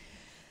 man.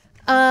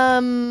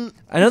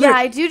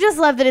 I do just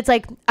love that it's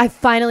like, I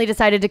finally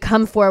decided to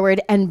come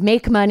forward and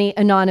make money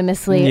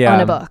anonymously on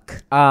a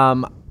book.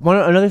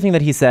 Another thing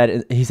that he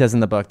says in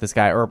the book, this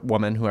guy or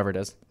woman, whoever it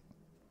is,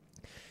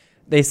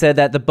 they said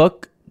that the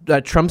book,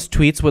 Trump's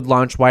tweets would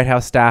launch White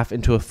House staff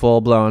into a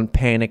full-blown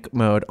panic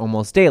mode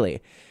almost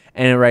daily.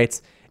 And it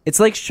writes, "It's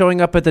like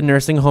showing up at the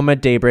nursing home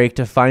at daybreak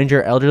to find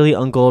your elderly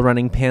uncle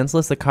running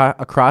pantsless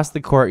across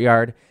the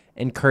courtyard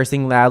and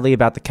cursing loudly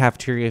about the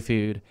cafeteria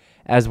food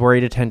as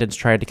worried attendants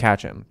tried to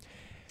catch him."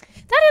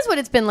 That is what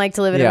it's been like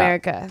to live in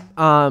America.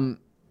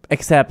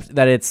 Except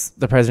that it's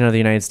the president of the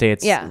United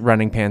States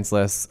running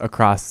pantsless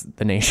across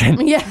the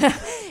nation. Yeah,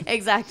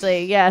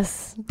 exactly.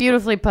 Yes.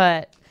 Beautifully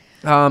put.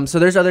 So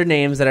there's other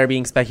names that are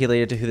being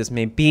speculated to who this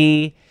may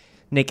be.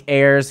 Nick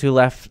Ayers, who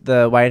left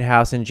the White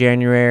House in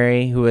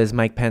January, who is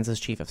Mike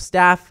Pence's chief of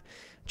staff.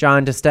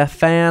 John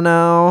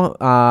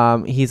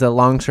DeStefano, he's a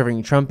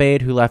long-serving Trump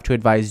aide who left to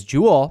advise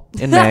Jewel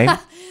in May.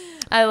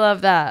 I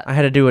love that. I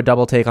had to do a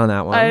double take on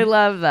that one. I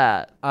love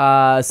that.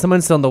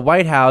 Someone still in the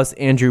White House,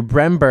 Andrew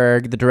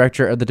Bremberg, the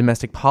director of the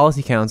Domestic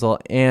Policy Council,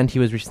 and he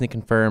was recently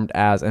confirmed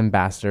as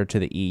ambassador to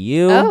the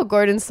EU. Oh,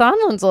 Gordon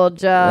Sondland's old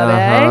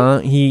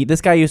job,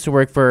 This guy used to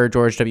work for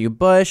George W.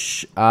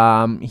 Bush.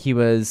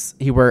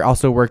 He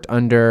also worked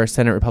under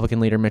Senate Republican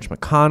leader Mitch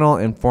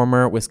McConnell and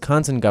former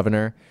Wisconsin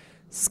Governor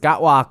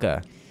Scott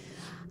Walker.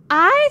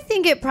 I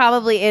think it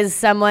probably is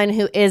someone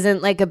who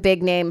isn't like a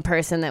big name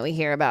person that we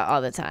hear about all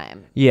the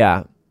time.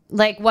 Yeah.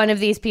 Like one of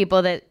these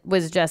people that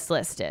was just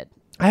listed.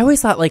 I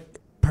always thought like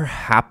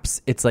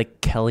perhaps it's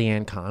like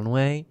Kellyanne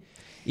Conway,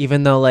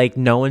 even though like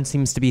no one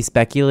seems to be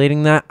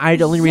speculating that.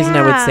 The only reason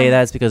I would say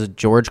that is because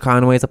George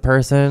Conway is a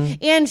person.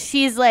 And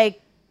she's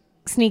like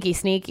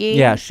sneaky.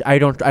 Yeah,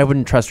 I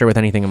wouldn't trust her with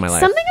anything in my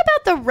life. Something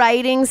about the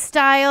writing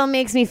style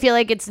makes me feel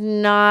like it's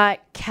not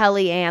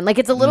Kellyanne. Like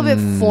it's a little bit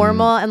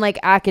formal and like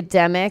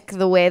academic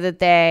the way that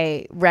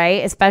they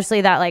write,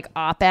 especially that like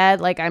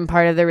op-ed, like I'm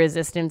part of the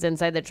resistance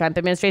inside the Trump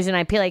administration.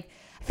 I feel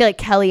like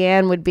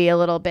Kellyanne would be a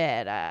little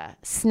bit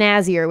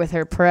snazzier with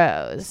her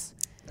prose.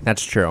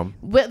 That's true.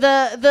 With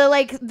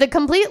the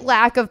complete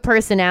lack of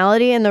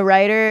personality in the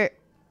writer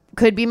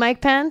could be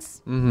Mike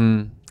Pence.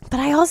 Mm-hmm. But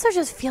I also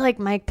just feel like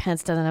Mike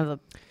Pence doesn't have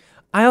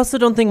I also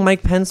don't think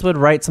Mike Pence would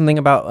write something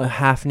about a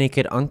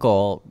half-naked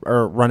uncle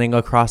or running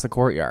across a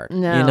courtyard.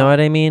 No. You know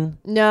what I mean?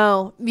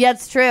 No. Yeah,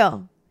 it's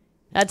true.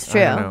 That's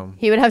true. I don't know.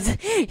 He would have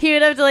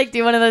to like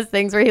do one of those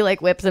things where he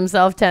like whips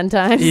himself 10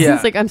 times. Yeah.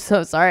 It's like, I'm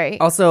so sorry.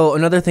 Also,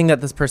 another thing that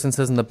this person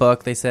says in the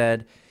book, they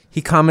said,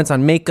 he comments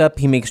on makeup,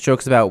 he makes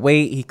jokes about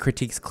weight, he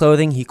critiques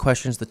clothing, he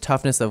questions the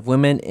toughness of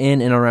women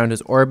in and around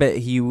his orbit.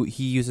 He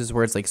uses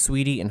words like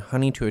sweetie and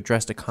honey to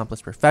address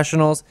accomplished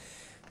professionals.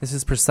 This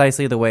is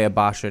precisely the way a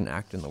boss should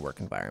act in the work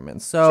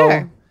environment. So,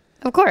 sure.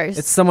 Of course.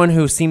 It's someone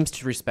who seems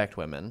to respect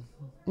women.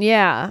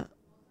 Yeah.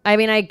 I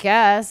mean, I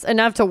guess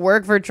enough to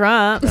work for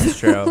Trump. That's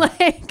true.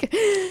 Like,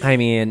 I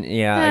mean,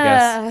 yeah,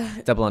 I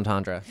guess double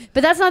entendre.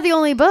 But that's not the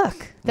only book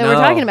that we're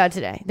talking about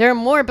today. There are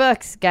more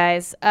books,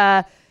 guys.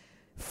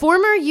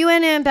 Former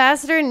UN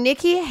Ambassador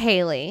Nikki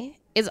Haley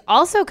is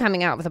also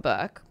coming out with a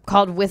book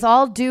called With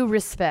All Due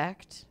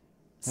Respect.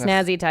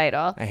 Snazzy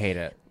title. I hate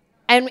it.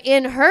 And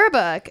in her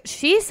book,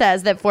 she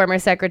says that former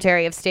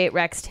Secretary of State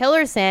Rex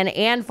Tillerson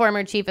and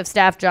former Chief of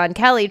Staff John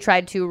Kelly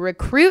tried to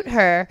recruit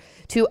her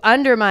to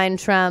undermine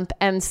Trump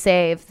and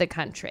save the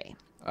country.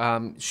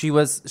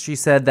 She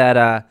said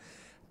that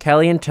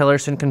Kelly and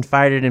Tillerson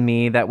confided in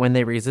me that when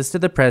they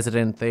resisted the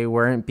president, they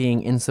weren't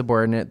being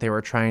insubordinate. They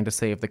were trying to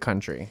save the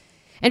country.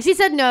 And she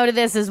said no to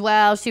this as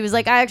well. She was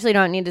like, I actually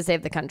don't need to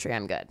save the country.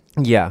 I'm good.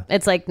 Yeah.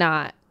 It's like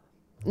not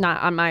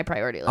on my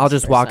priority list. I'll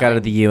just walk out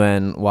of the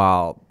UN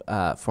while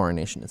foreign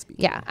nation to speak.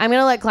 Yeah, I'm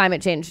gonna let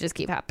climate change just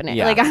keep happening.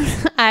 Yeah. Like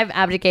I'm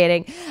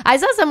abdicating. I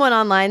saw someone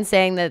online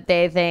saying that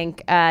they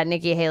think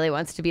Nikki Haley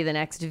wants to be the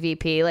next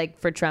VP, like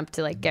for Trump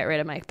to like get rid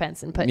of Mike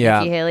Pence and put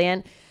Nikki Haley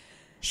in.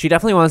 She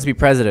definitely wants to be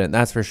president,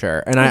 that's for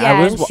sure. And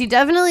and she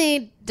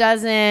definitely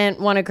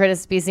doesn't want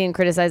to be seen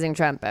criticizing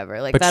Trump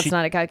ever. Like, that's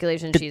not a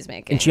calculation she's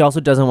making. And she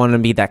also doesn't want to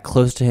be that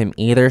close to him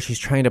either. She's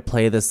trying to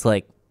play this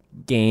like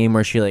game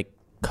where she like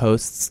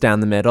coasts down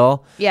the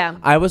middle. Yeah.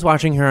 I was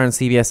watching her on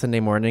CBS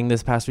Sunday Morning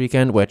this past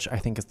weekend, which I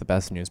think is the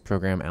best news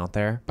program out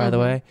there, by the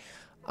way.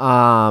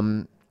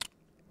 And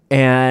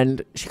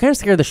she kind of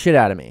scared the shit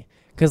out of me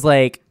because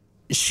like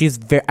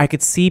I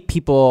could see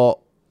people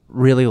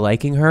really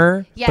liking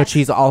her, but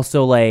she's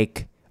also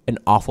like an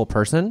awful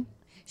person.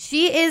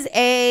 She is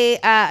a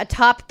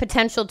top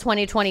potential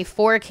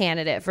 2024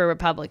 candidate for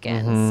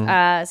Republicans.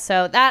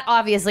 So that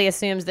obviously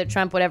assumes that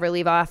Trump would ever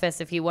leave office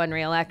if he won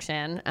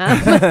re-election,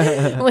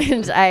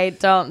 which I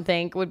don't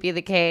think would be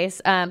the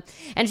case. And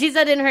she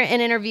said in an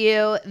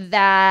interview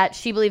that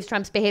she believes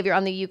Trump's behavior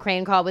on the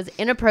Ukraine call was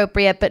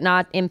inappropriate but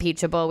not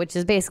impeachable, which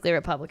is basically a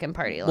Republican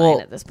Party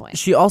line at this point.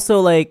 She also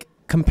like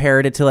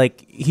compared it to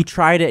like he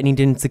tried it and he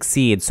didn't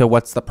succeed, so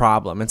what's the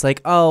problem? It's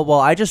like, oh well,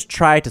 I just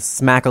tried to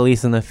smack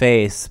Elise in the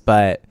face,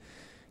 but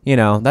you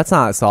know that's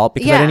not assault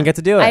because I didn't get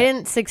to do it. I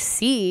didn't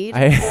succeed.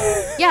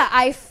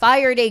 I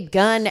fired a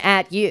gun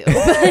at you.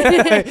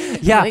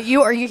 Yeah,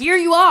 here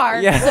you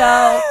are.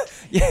 Yeah.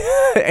 So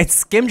it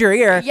skimmed your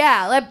ear.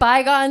 Yeah, let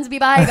bygones be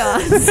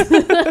bygones.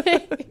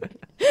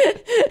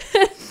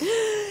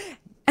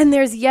 And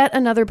there's yet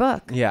another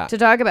book to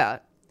talk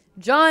about.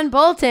 John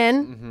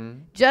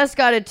Bolton just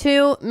got a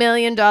 $2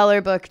 million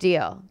book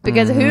deal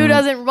because who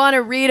doesn't want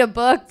to read a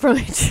book from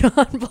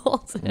John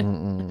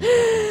Bolton?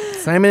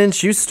 Simon &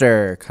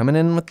 Schuster coming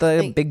in with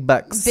the big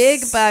bucks.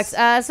 Big bucks.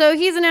 So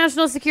he's a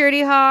national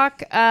security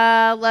hawk.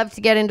 Loved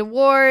to get into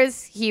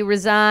wars. He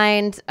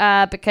resigned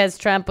because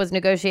Trump was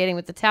negotiating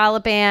with the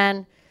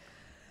Taliban.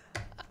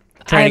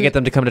 Trying to get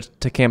them to come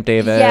to Camp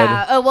David.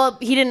 Yeah. Oh, well,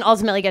 he didn't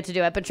ultimately get to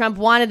do it, but Trump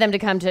wanted them to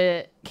come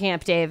to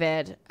Camp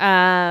David.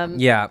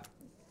 Yeah.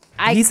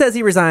 He says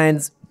he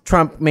resigns.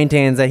 Trump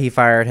maintains that he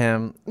fired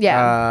him.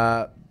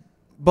 Yeah.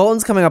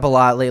 Bolton's coming up a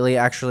lot lately,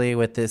 actually,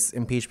 with this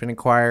impeachment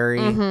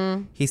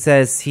inquiry. He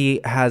says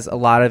he has a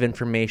lot of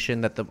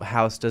information that the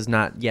House does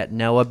not yet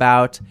know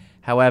about.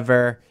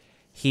 However,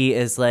 he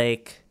is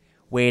like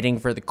waiting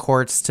for the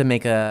courts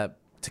to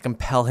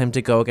compel him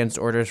to go against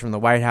orders from the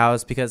White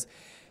House because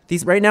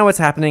right now what's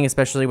happening,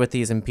 especially with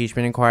these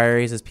impeachment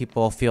inquiries, is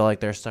people feel like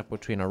they're stuck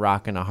between a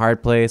rock and a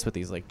hard place with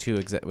these like two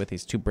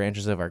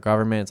branches of our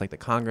government. It's like the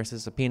Congress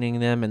is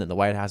subpoenaing them, and then the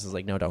White House is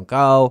like, no, don't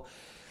go.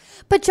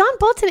 But John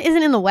Bolton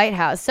isn't in the White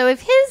House, so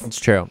it's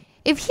true.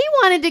 If he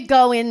wanted to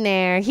go in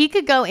there, he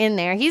could go in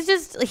there. He's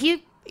just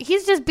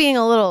being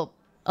a little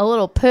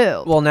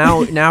poo. Well,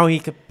 now he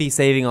could be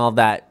saving all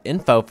that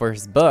info for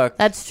his book.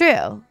 That's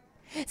true.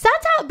 So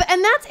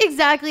that's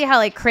exactly how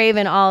like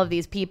craven all of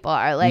these people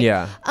are. Like,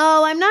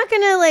 oh, I'm not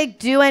gonna like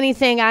do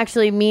anything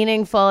actually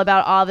meaningful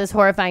about all this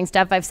horrifying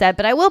stuff I've said,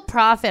 but I will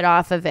profit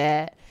off of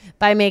it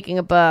by making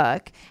a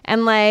book.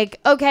 And like,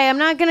 okay, I'm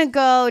not gonna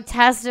go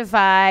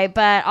testify,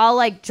 but I'll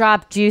like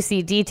drop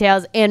juicy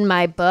details in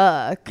my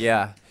book.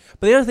 Yeah,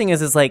 but the other thing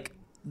is like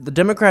the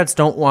Democrats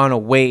don't want to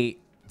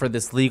wait for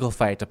this legal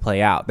fight to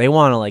play out. They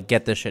want to like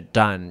get this shit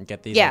done,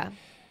 get these. Yeah. Like,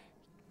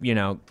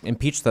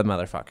 impeach the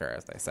motherfucker,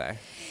 as they say.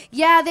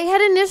 Yeah, they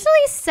had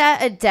initially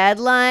set a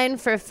deadline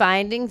for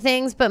finding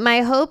things, but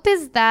my hope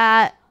is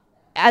that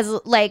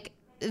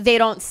they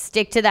don't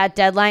stick to that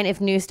deadline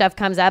if new stuff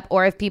comes up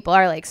or if people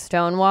are like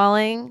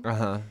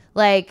stonewalling.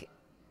 Like,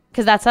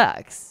 because that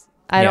sucks.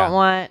 I don't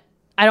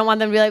want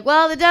them to be like,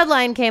 well, the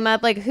deadline came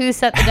up. Like, who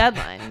set the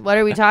deadline? What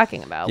are we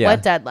talking about?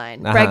 What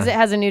deadline? Brexit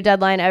has a new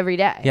deadline every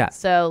day. Yeah.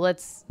 So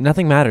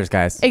nothing matters,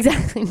 guys.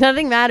 Exactly.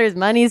 Nothing matters.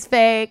 Money's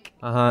fake.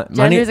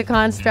 Gender's a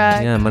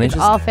construct. Yeah, money's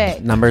just all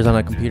fake. Numbers on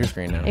a computer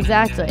screen now.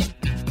 Exactly.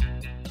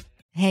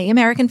 Hey,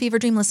 American Fever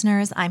Dream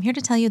listeners, I'm here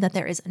to tell you that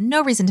there is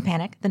no reason to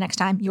panic the next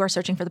time you are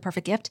searching for the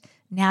perfect gift.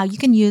 Now you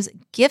can use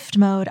gift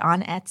mode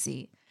on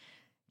Etsy.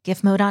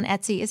 Gift mode on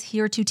Etsy is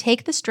here to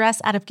take the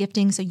stress out of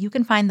gifting so you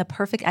can find the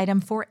perfect item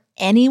for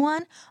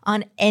anyone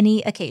on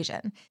any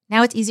occasion.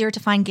 Now it's easier to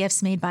find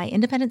gifts made by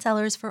independent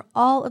sellers for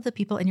all of the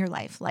people in your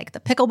life, like the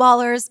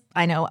pickleballers,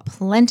 I know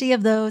plenty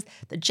of those,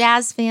 the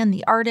jazz fan,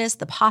 the artist,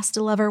 the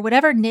pasta lover,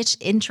 whatever niche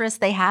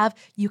interest they have,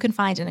 you can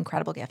find an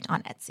incredible gift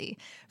on Etsy.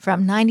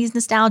 From 90s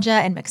nostalgia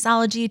and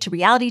mixology to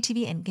reality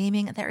TV and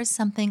gaming, there is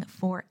something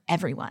for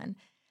everyone.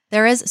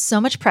 There is so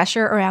much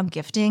pressure around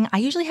gifting. I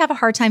usually have a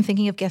hard time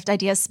thinking of gift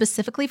ideas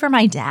specifically for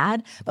my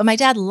dad, but my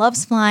dad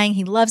loves flying,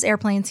 he loves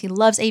airplanes, he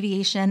loves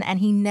aviation, and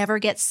he never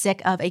gets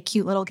sick of a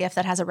cute little gift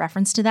that has a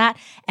reference to that.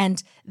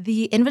 And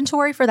the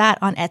inventory for that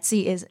on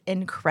Etsy is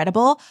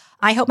incredible.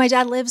 I hope my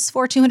dad lives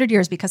for 200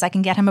 years because I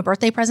can get him a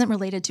birthday present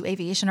related to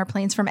aviation or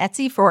planes from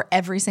Etsy for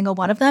every single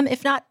one of them,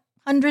 if not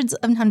hundreds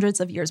and hundreds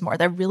of years more.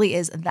 There really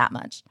is that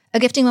much. A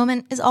gifting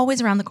moment is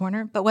always around the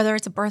corner, but whether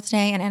it's a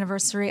birthday, an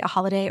anniversary, a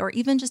holiday, or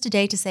even just a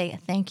day to say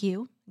thank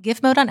you,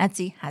 Gift Mode on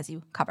Etsy has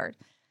you covered.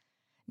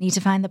 Need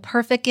to find the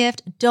perfect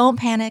gift? Don't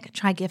panic.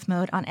 Try Gift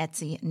Mode on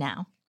Etsy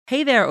now.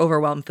 Hey there,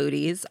 overwhelmed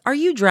foodies. Are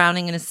you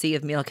drowning in a sea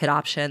of meal kit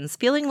options,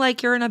 feeling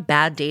like you're in a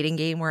bad dating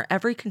game where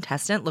every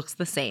contestant looks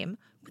the same,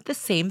 with the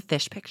same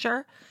fish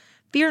picture?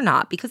 Fear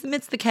not, because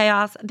amidst the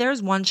chaos,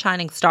 there's one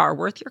shining star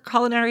worth your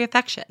culinary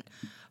affection.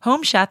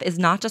 Home Chef is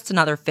not just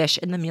another fish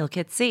in the meal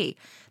kit sea.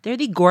 They're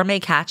the gourmet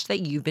catch that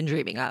you've been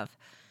dreaming of.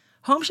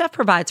 Home Chef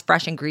provides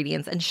fresh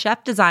ingredients and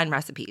chef-designed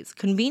recipes,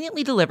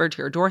 conveniently delivered to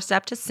your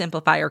doorstep to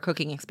simplify your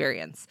cooking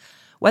experience.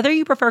 Whether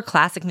you prefer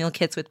classic meal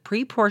kits with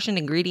pre-portioned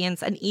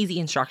ingredients and easy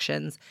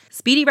instructions,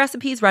 speedy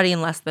recipes ready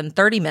in less than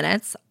 30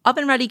 minutes,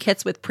 oven-ready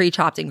kits with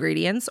pre-chopped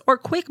ingredients, or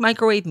quick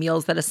microwave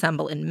meals that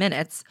assemble in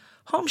minutes,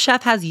 Home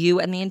Chef has you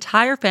and the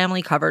entire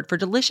family covered for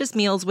delicious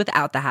meals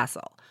without the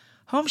hassle.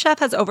 Home Chef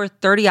has over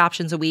 30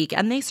 options a week,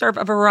 and they serve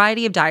a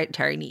variety of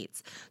dietary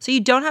needs, so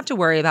you don't have to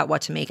worry about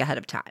what to make ahead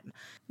of time.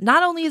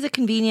 Not only is it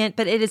convenient,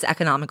 but it is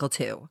economical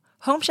too.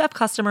 Home Chef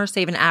customers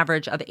save an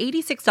average of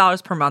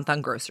 $86 per month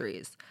on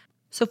groceries.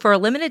 So for a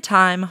limited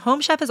time, Home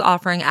Chef is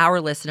offering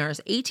our listeners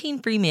 18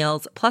 free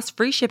meals plus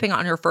free shipping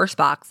on your first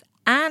box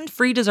and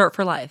free dessert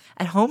for life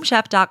at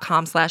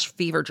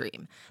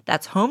homechef.com/feverdream.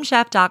 That's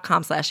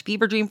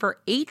homechef.com/feverdream for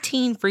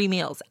 18 free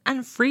meals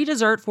and free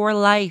dessert for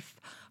life.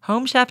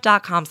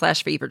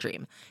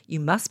 homechef.com/feverdream. You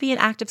must be an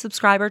active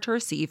subscriber to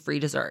receive free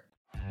dessert.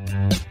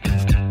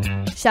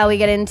 Shall we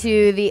get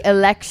into the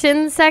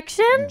election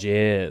section?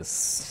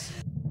 Yes.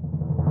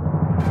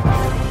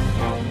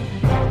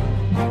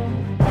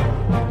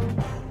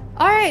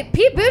 All right,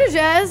 Pete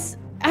Buttigieg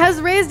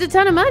has raised a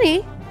ton of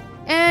money,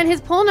 and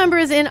his poll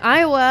numbers in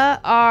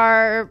Iowa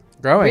are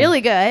Growing.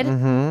 really good,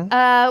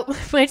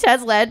 which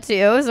has led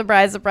to,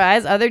 surprise,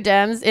 surprise, other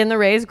Dems in the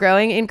race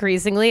growing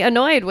increasingly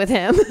annoyed with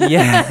him.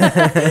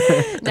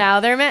 Yeah. now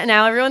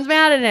everyone's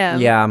mad at him.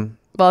 Yeah.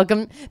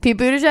 Welcome, Pete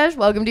Buttigieg.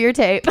 Welcome to your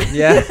tape.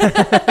 Yeah.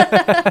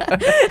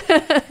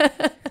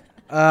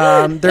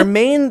 Their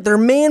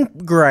main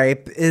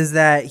gripe is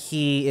that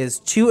he is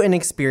too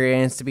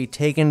inexperienced to be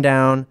taken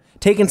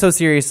so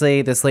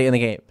seriously this late in the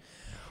game.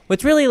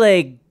 What's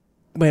really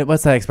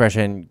what's that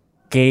expression?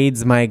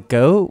 Gades my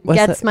goat? What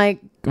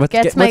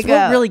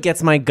really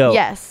gets my goat?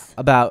 Yes.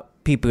 About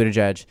Pete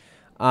Buttigieg.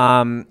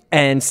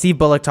 And Steve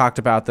Bullock talked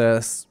about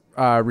this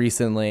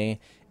recently.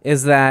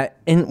 Is that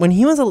when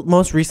he was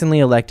most recently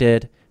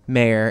elected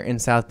mayor in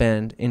South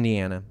Bend,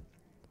 Indiana,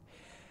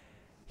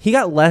 he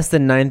got less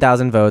than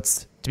 9,000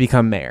 votes to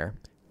become mayor,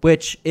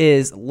 which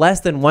is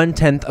less than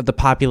 1/10 of the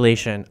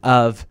population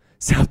of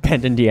South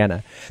Bend,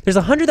 Indiana. There's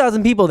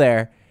 100,000 people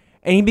there,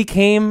 and he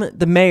became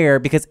the mayor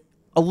because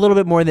a little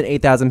bit more than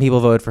 8,000 people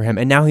voted for him,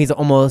 and now he's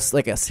almost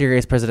like a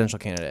serious presidential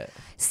candidate.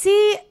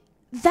 See,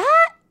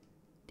 that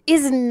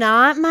is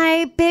not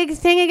my big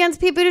thing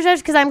against Pete Buttigieg,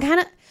 because I'm kind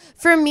of...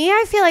 For me,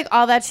 I feel like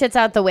all that shit's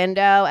out the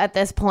window at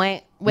this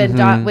point with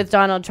with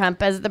Donald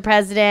Trump as the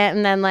president.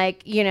 And then,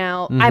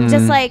 I'm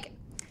just like,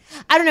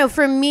 I don't know.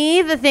 For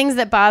me, the things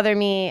that bother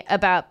me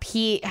about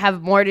Pete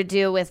have more to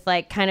do with,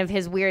 kind of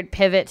his weird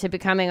pivot to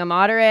becoming a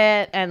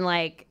moderate. And,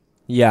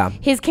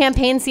 his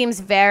campaign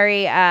seems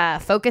very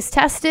focus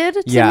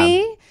tested to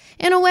me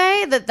in a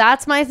way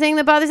that's my thing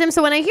that bothers him.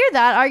 So when I hear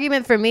that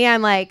argument, for me,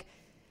 I'm like,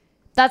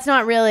 that's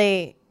not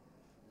really...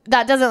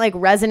 That doesn't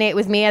resonate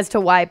with me as to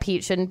why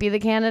Pete shouldn't be the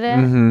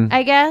candidate,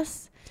 I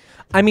guess.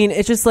 I mean,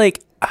 it's just and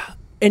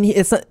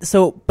it's not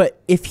so, but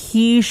if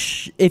he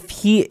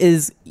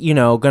is,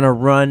 gonna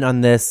run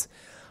on this,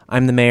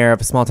 I'm the mayor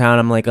of a small town.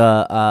 I'm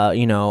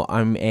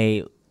I'm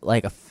a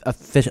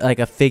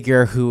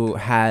figure who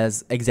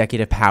has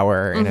executive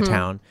power in a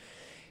town.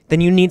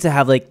 Then you need to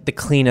have the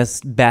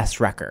cleanest,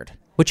 best record,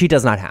 which he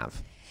does not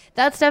have.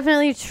 That's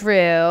definitely true.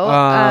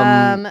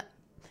 Yeah,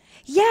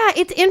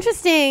 it's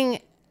interesting.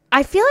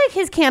 I feel like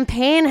his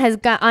campaign has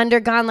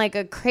undergone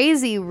a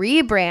crazy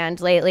rebrand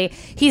lately.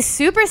 He's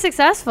super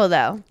successful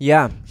though.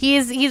 Yeah.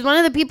 He's one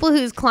of the people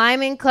who's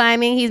climbing.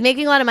 He's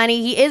making a lot of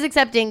money. He is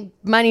accepting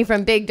money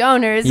from big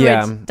donors,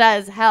 which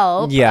does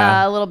help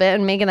a little bit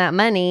in making that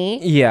money.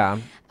 Yeah.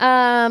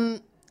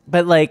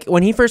 But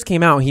when he first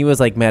came out, he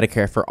was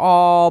Medicare for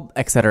all,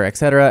 et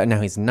cetera, and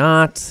now he's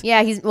not.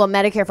 Yeah, he's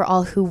Medicare for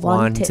all who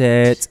want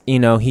it.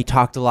 He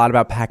talked a lot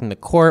about packing the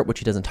court, which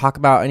he doesn't talk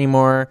about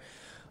anymore.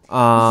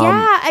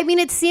 I mean,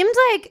 it seemed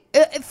like,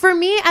 for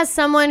me, as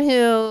someone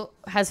who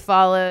has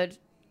followed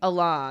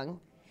along,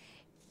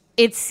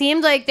 it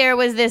seemed like there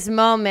was this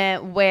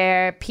moment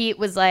where Pete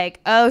was like,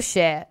 oh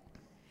shit,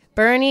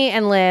 Bernie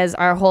and Liz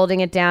are holding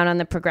it down on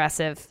the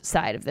progressive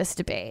side of this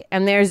debate.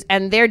 And they're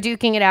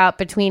duking it out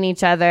between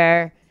each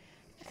other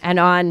and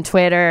on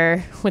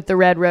Twitter with the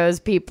Red Rose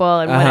people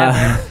and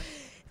whatever.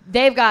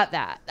 They've got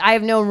that. I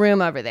have no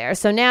room over there.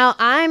 So now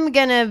I'm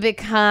going to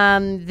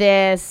become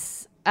this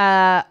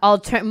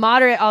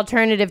moderate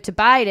alternative to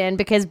Biden,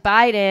 because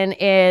Biden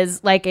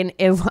is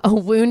a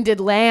wounded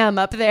lamb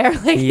up there.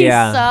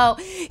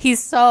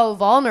 He's so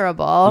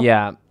vulnerable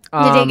to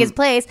take his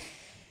place.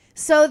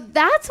 So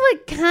that's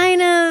what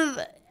kind of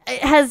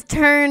has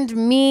turned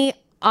me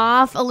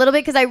off a little bit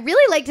because I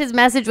really liked his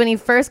message when he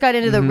first got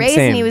into the race,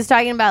 same. and he was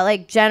talking about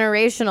like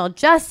generational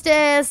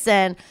justice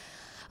and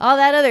all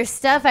that other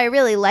stuff. I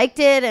really liked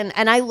it,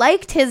 and I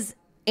liked his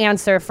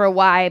answer for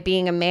why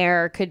being a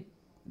mayor could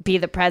be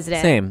the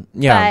president. Same,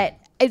 yeah.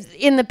 But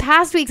in the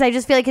past weeks, I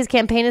just feel like his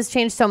campaign has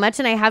changed so much,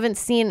 and I haven't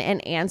seen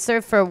an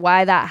answer for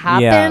why that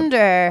happened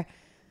or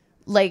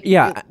like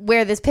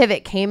where this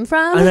pivot came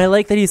from. And I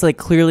like that he's like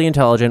clearly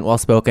intelligent, well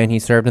spoken. He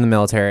served in the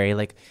military.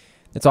 Like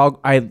it's all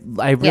I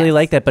really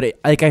like that. But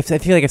I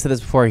feel like I've said this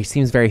before. He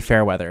seems very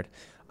fair weathered.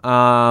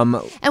 And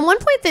one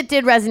point that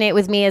did resonate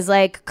with me is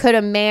like, could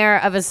a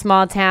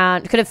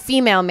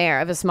female mayor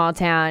of a small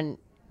town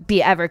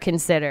be ever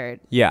considered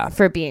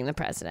for being the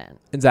president?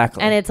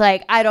 Exactly. And it's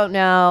like, I don't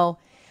know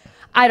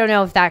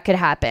if that could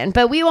happen,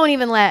 but we won't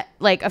even let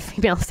like a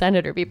female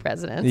senator be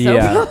president.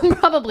 So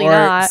probably or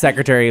not.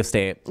 Secretary of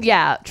State.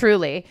 Yeah,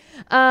 truly.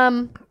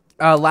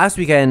 Last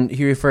weekend,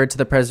 he referred to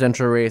the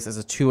presidential race as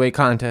a two-way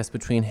contest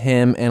between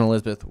him and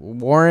Elizabeth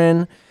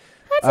Warren.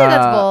 I'd say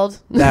that's bold.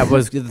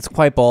 That's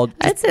quite bold.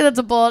 I'd say that's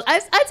a bold.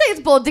 I'd say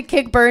it's bold to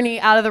kick Bernie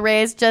out of the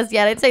race just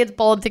yet. I'd say it's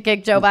bold to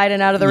kick Joe Biden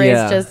out of the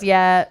race just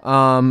yet.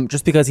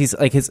 Just because he's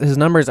like his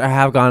numbers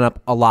have gone up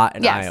a lot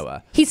in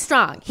Iowa. He's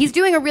strong. He's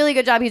doing a really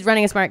good job. He's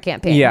running a smart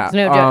campaign. Yeah,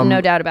 There's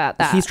no doubt about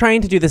that. He's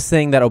trying to do this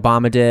thing that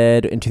Obama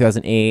did in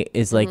 2008.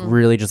 Is like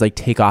really just like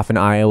take off in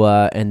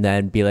Iowa and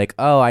then be like,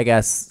 oh, I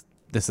guess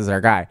this is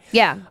our guy.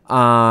 Yeah.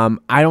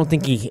 I don't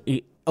think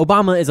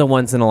Obama is a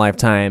once in a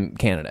lifetime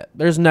candidate.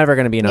 There's never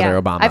going to be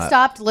another Obama. I've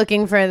stopped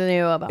looking for the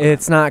new Obama.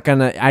 It's not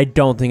gonna. I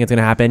don't think it's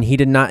gonna happen. He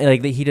did not. I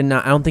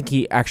don't think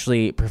he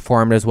actually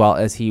performed as well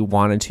as he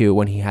wanted to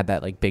when he had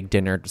that like big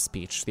dinner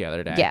speech the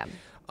other day. Yeah.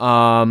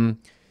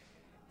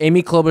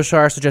 Amy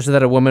Klobuchar suggested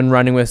that a woman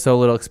running with so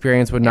little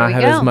experience would not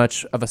have as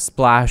much of a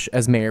splash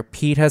as Mayor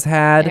Pete has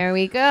had. There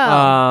we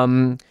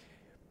go.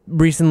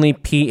 Recently,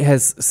 Pete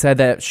has said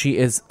that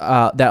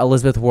that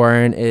Elizabeth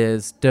Warren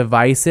is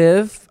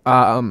divisive.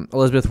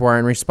 Elizabeth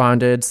Warren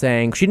responded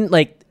saying she didn't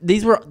like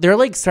they're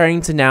like starting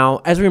to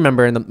now, as we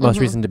remember in the most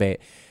recent debate,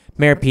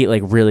 Mayor Pete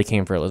like really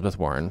came for Elizabeth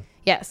Warren.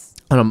 Yes.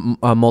 On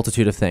a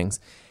multitude of things.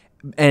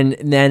 And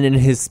then in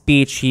his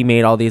speech, he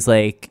made all these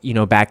like,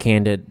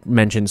 backhanded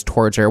mentions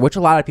towards her, which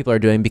a lot of people are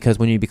doing because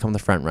when you become the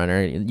front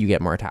runner, you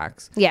get more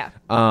attacks. Yeah.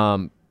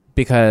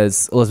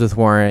 Because Elizabeth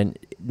Warren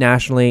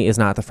nationally is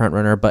not the front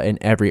runner, but in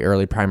every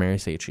early primary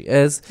state she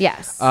is.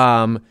 Yes.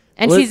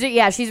 And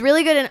she's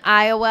really good in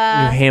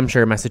Iowa, New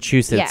Hampshire,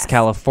 Massachusetts,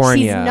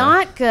 California. She's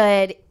not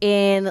good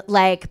in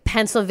like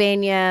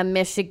Pennsylvania,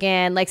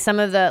 Michigan, like some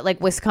of the like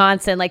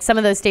Wisconsin, like some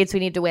of those states we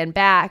need to win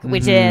back,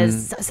 which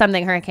is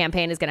something her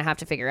campaign is going to have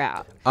to figure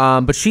out.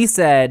 But she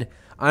said,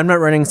 I'm not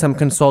running some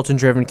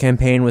consultant-driven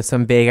campaign with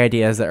some vague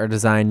ideas that are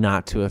designed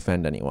not to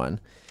offend anyone,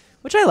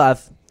 which I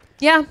love.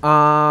 Yeah.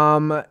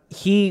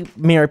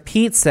 Mayor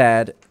Pete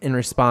said in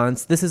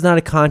response, this is not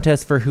a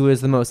contest for who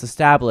is the most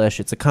established.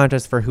 It's a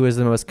contest for who is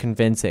the most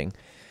convincing.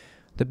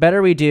 The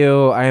better we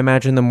do, I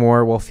imagine the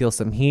more we'll feel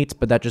some heat,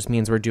 but that just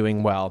means we're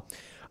doing well.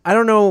 I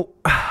don't know.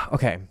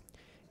 Okay.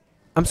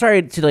 I'm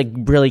sorry to like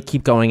really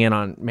keep going in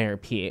on Mayor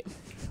Pete.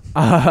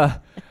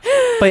 But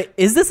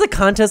is this a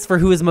contest for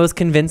who is most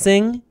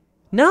convincing?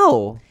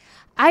 No.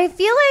 I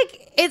feel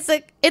like it's a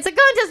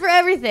contest for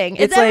everything.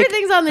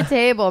 Everything's on the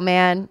table,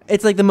 man.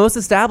 It's like the most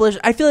established.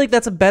 I feel like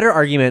that's a better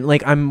argument.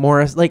 Like I'm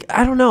more like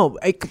I don't know.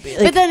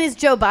 But then is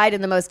Joe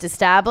Biden the most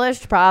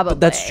established? Probably.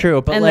 That's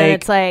true. But and like then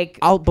it's like,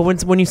 but when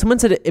someone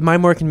said, "Am I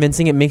more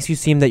convincing?" It makes you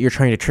seem that you're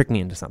trying to trick me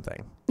into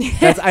something.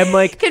 I'm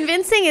like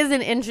convincing is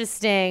an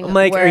interesting. I'm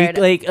like, word.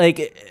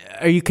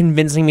 are you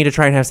convincing me to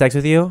try and have sex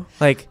with you?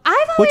 Like,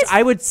 which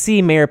I would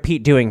see Mayor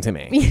Pete doing to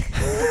me.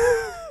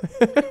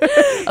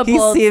 He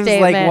seems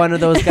statement. like one of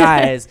those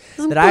guys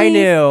that I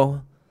knew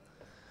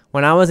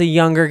when I was a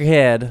younger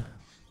kid.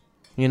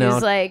 He's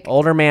like,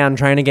 older man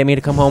trying to get me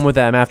to come home with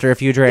them after a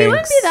few drinks. He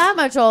wouldn't be that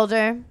much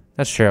older.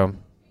 That's true.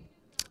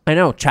 I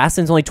know.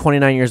 Chasten's only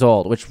 29 years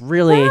old, which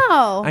really,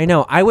 wow. I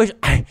know. I wish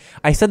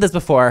I said this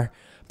before,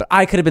 but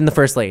I could have been the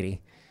first lady.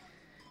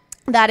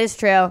 That is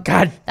true.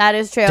 God, that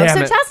is true. So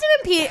Chasten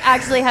and Pete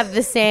actually have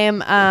the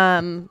same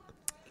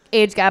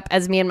age gap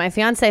as me and my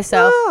fiance,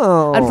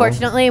 so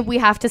unfortunately we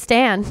have to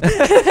stand.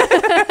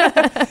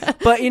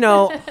 But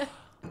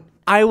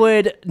I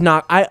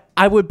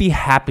would be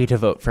happy to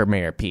vote for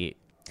Mayor Pete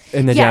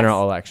in the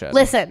general election.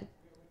 Listen,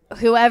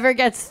 whoever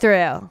gets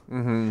through.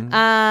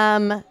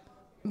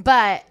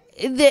 But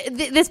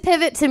this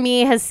pivot to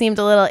me has seemed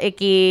a little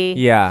icky.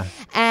 Yeah.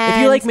 And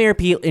if you like Mayor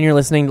Pete and you're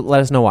listening,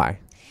 let us know why.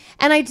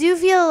 And I do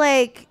feel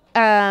like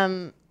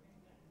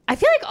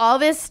all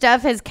this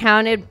stuff has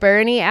counted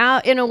Bernie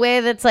out in a way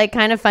that's like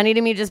kind of funny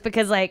to me, just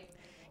because like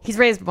he's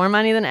raised more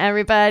money than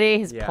everybody.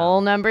 His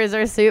poll numbers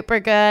are super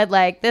good.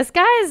 Like this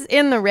guy's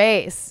in the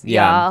race,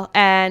 y'all.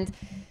 And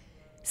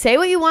say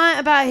what you want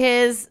about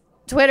his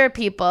Twitter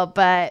people,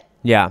 but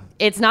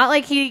it's not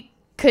like he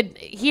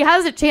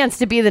has a chance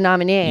to be the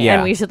nominee,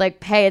 and we should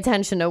like pay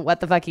attention to what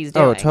the fuck he's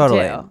doing. Oh,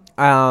 totally. Too.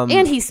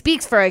 And he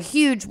speaks for a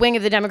huge wing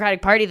of the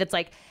Democratic Party that's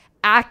like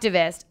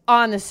activist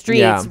on the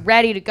streets,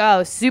 ready to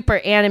go, super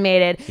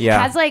animated.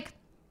 Yeah. Has like,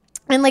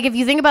 and like if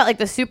you think about like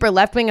the super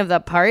left wing of the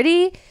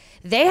party,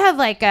 they have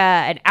like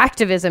an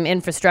activism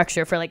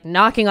infrastructure for like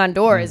knocking on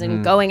doors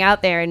and going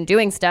out there and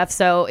doing stuff.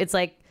 So it's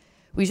like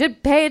we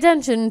should pay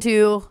attention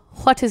to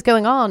what is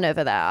going on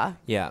over there.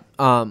 Yeah.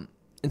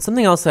 And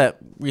something else that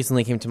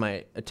recently came to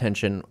my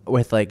attention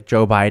with like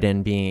Joe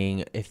Biden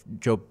being, if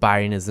Joe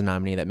Biden is the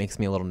nominee, that makes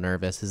me a little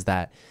nervous is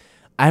that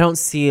I don't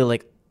see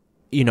like,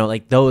 you know,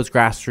 like those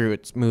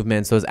grassroots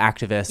movements, those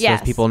activists,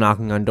 those people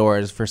knocking on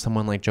doors for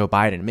someone like Joe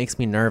Biden. It makes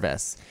me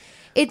nervous.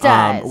 It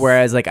does.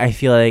 Whereas like I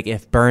feel like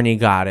if Bernie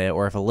got it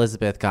or if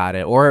Elizabeth got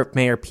it or if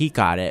Mayor Pete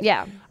got it,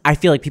 I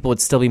feel like people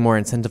would still be more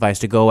incentivized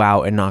to go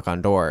out and knock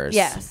on doors.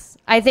 Yes,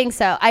 I think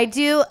so. I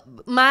do.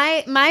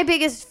 My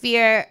biggest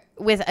fear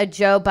with a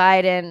Joe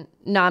Biden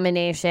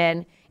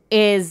nomination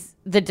is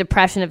the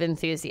depression of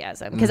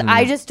enthusiasm, because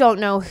I just don't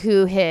know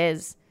who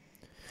his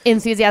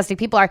enthusiastic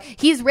people are.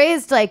 He's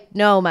raised like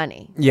no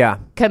money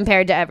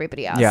compared to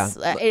everybody else,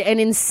 an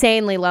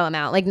insanely low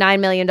amount, like $9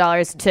 million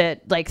to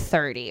like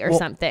 30 or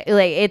something.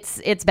 Like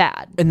it's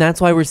bad. And that's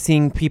why we're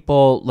seeing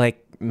people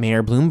like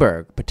Mayor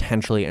Bloomberg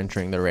potentially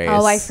entering the race.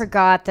 Oh, I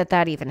forgot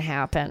that even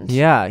happened.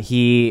 Yeah,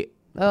 he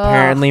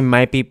apparently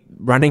might be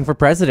running for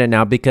president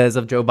now because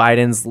of Joe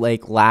Biden's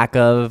like lack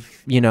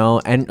of, you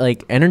know, and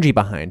like energy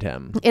behind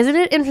him. Isn't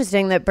it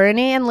interesting that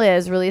Bernie and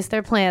Liz released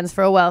their plans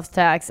for a wealth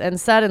tax, and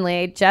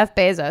suddenly Jeff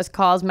Bezos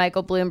calls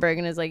Michael Bloomberg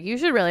and is like, you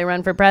should really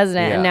run for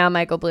president. And now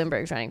Michael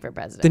Bloomberg's running for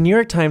president. The New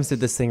York Times did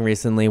this thing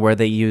recently where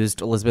they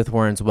used Elizabeth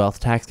Warren's wealth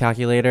tax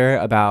calculator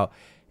about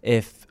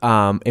if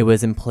it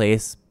was in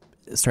place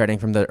starting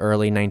from the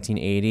early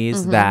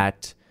 1980s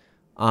that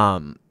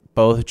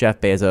both Jeff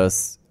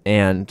Bezos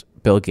and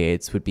Bill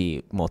Gates would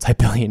be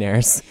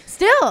multi-billionaires.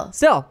 Still.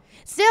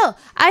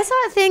 I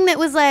saw a thing that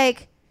was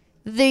like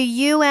the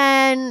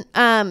UN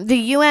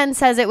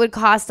says it would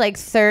cost like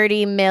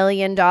 $30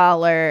 million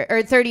or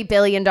 $30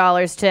 billion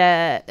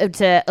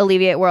to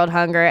alleviate world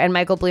hunger, and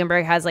Michael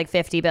Bloomberg has like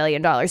 $50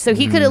 billion. So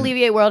he could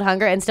alleviate world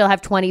hunger and still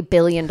have $20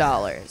 billion.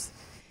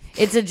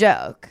 It's a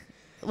joke.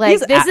 Like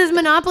this is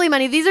monopoly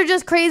money. These are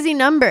just crazy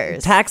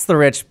numbers. Tax the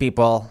rich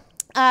people.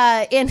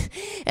 I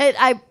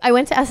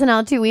went to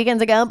SNL 2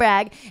 weekends ago,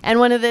 brag, and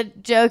one of the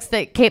jokes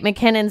that Kate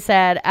McKinnon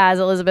said as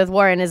Elizabeth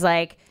Warren is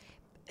like,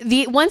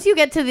 once you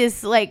get to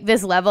this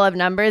level of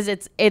numbers,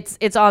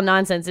 it's all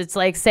nonsense. It's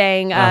like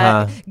saying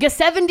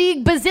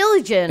 70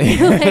 bazillion.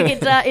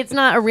 Like it's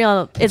not a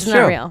real. It's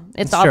not real.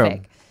 It's all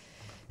fake.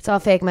 It's all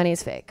fake.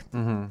 Money's fake.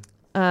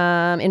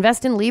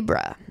 Invest in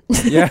Libra.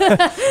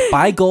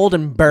 Buy gold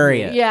and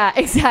bury it. Yeah,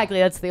 exactly.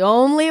 That's the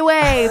only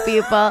way,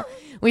 people.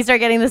 We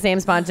start getting the same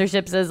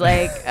sponsorships as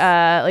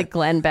like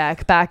Glenn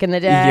Beck back in the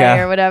day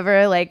or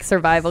whatever, like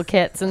survival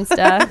kits and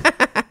stuff.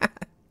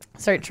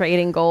 Start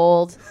trading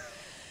gold.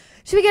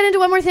 Should we get into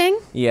one more thing?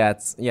 Yeah,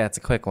 it's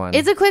a quick one.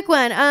 It's a quick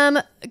one.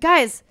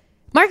 Guys,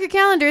 mark your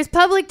calendars.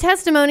 Public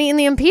testimony in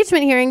the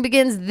impeachment hearing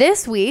begins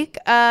this week.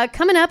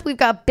 Coming up, we've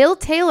got Bill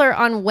Taylor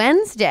on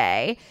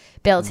Wednesday.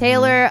 Bill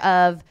Taylor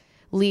of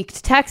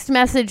leaked text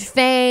message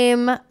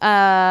fame.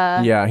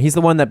 He's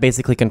the one that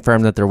basically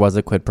confirmed that there was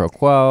a quid pro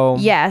quo.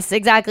 Yes,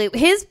 exactly.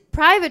 His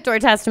private door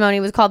testimony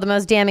was called the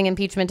most damning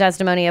impeachment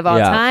testimony of all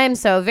time.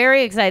 So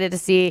very excited to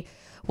see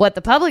what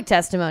the public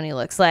testimony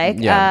looks like.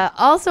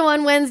 Also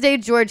on Wednesday,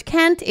 George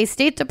Kent, a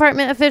State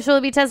Department official,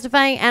 will be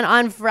testifying. And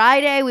on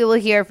Friday, we will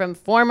hear from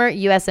former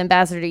U.S.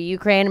 Ambassador to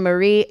Ukraine,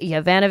 Marie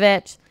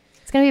Yovanovitch.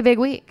 It's going to be a big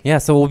week. Yeah,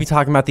 so we'll be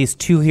talking about these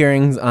two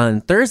hearings on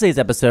Thursday's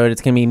episode.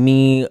 It's going to be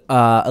me,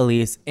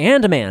 Elise,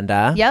 and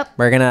Amanda. Yep.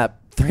 We're going to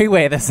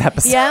three-way this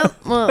episode.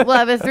 Yep. We'll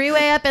have a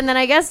three-way up, and then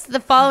I guess the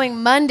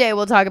following Monday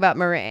we'll talk about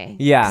Marie.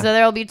 Yeah. So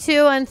there will be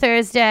two on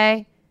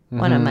Thursday,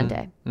 one on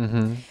Monday.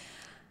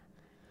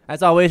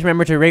 As always,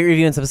 remember to rate,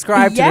 review, and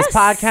subscribe to this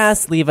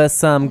podcast. Leave us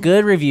some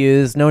good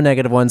reviews. No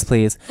negative ones,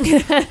 please. You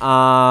could just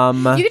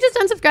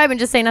unsubscribe and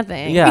just say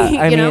nothing. Yeah,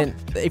 I mean,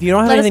 if you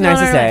don't have anything nice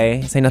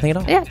to say nothing at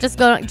all. Yeah, just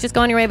go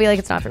on your way and be like,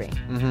 it's not for me.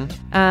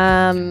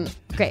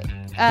 Great.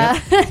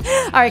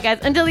 All right, guys.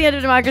 Until the end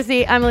of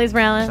democracy, I'm Elise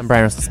Morales. I'm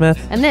Brian Russell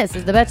Smith. And this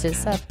is the Betches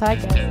Sup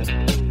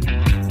Podcast.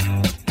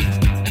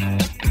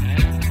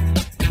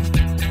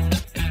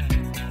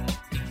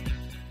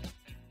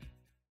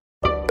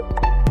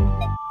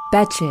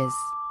 Betches.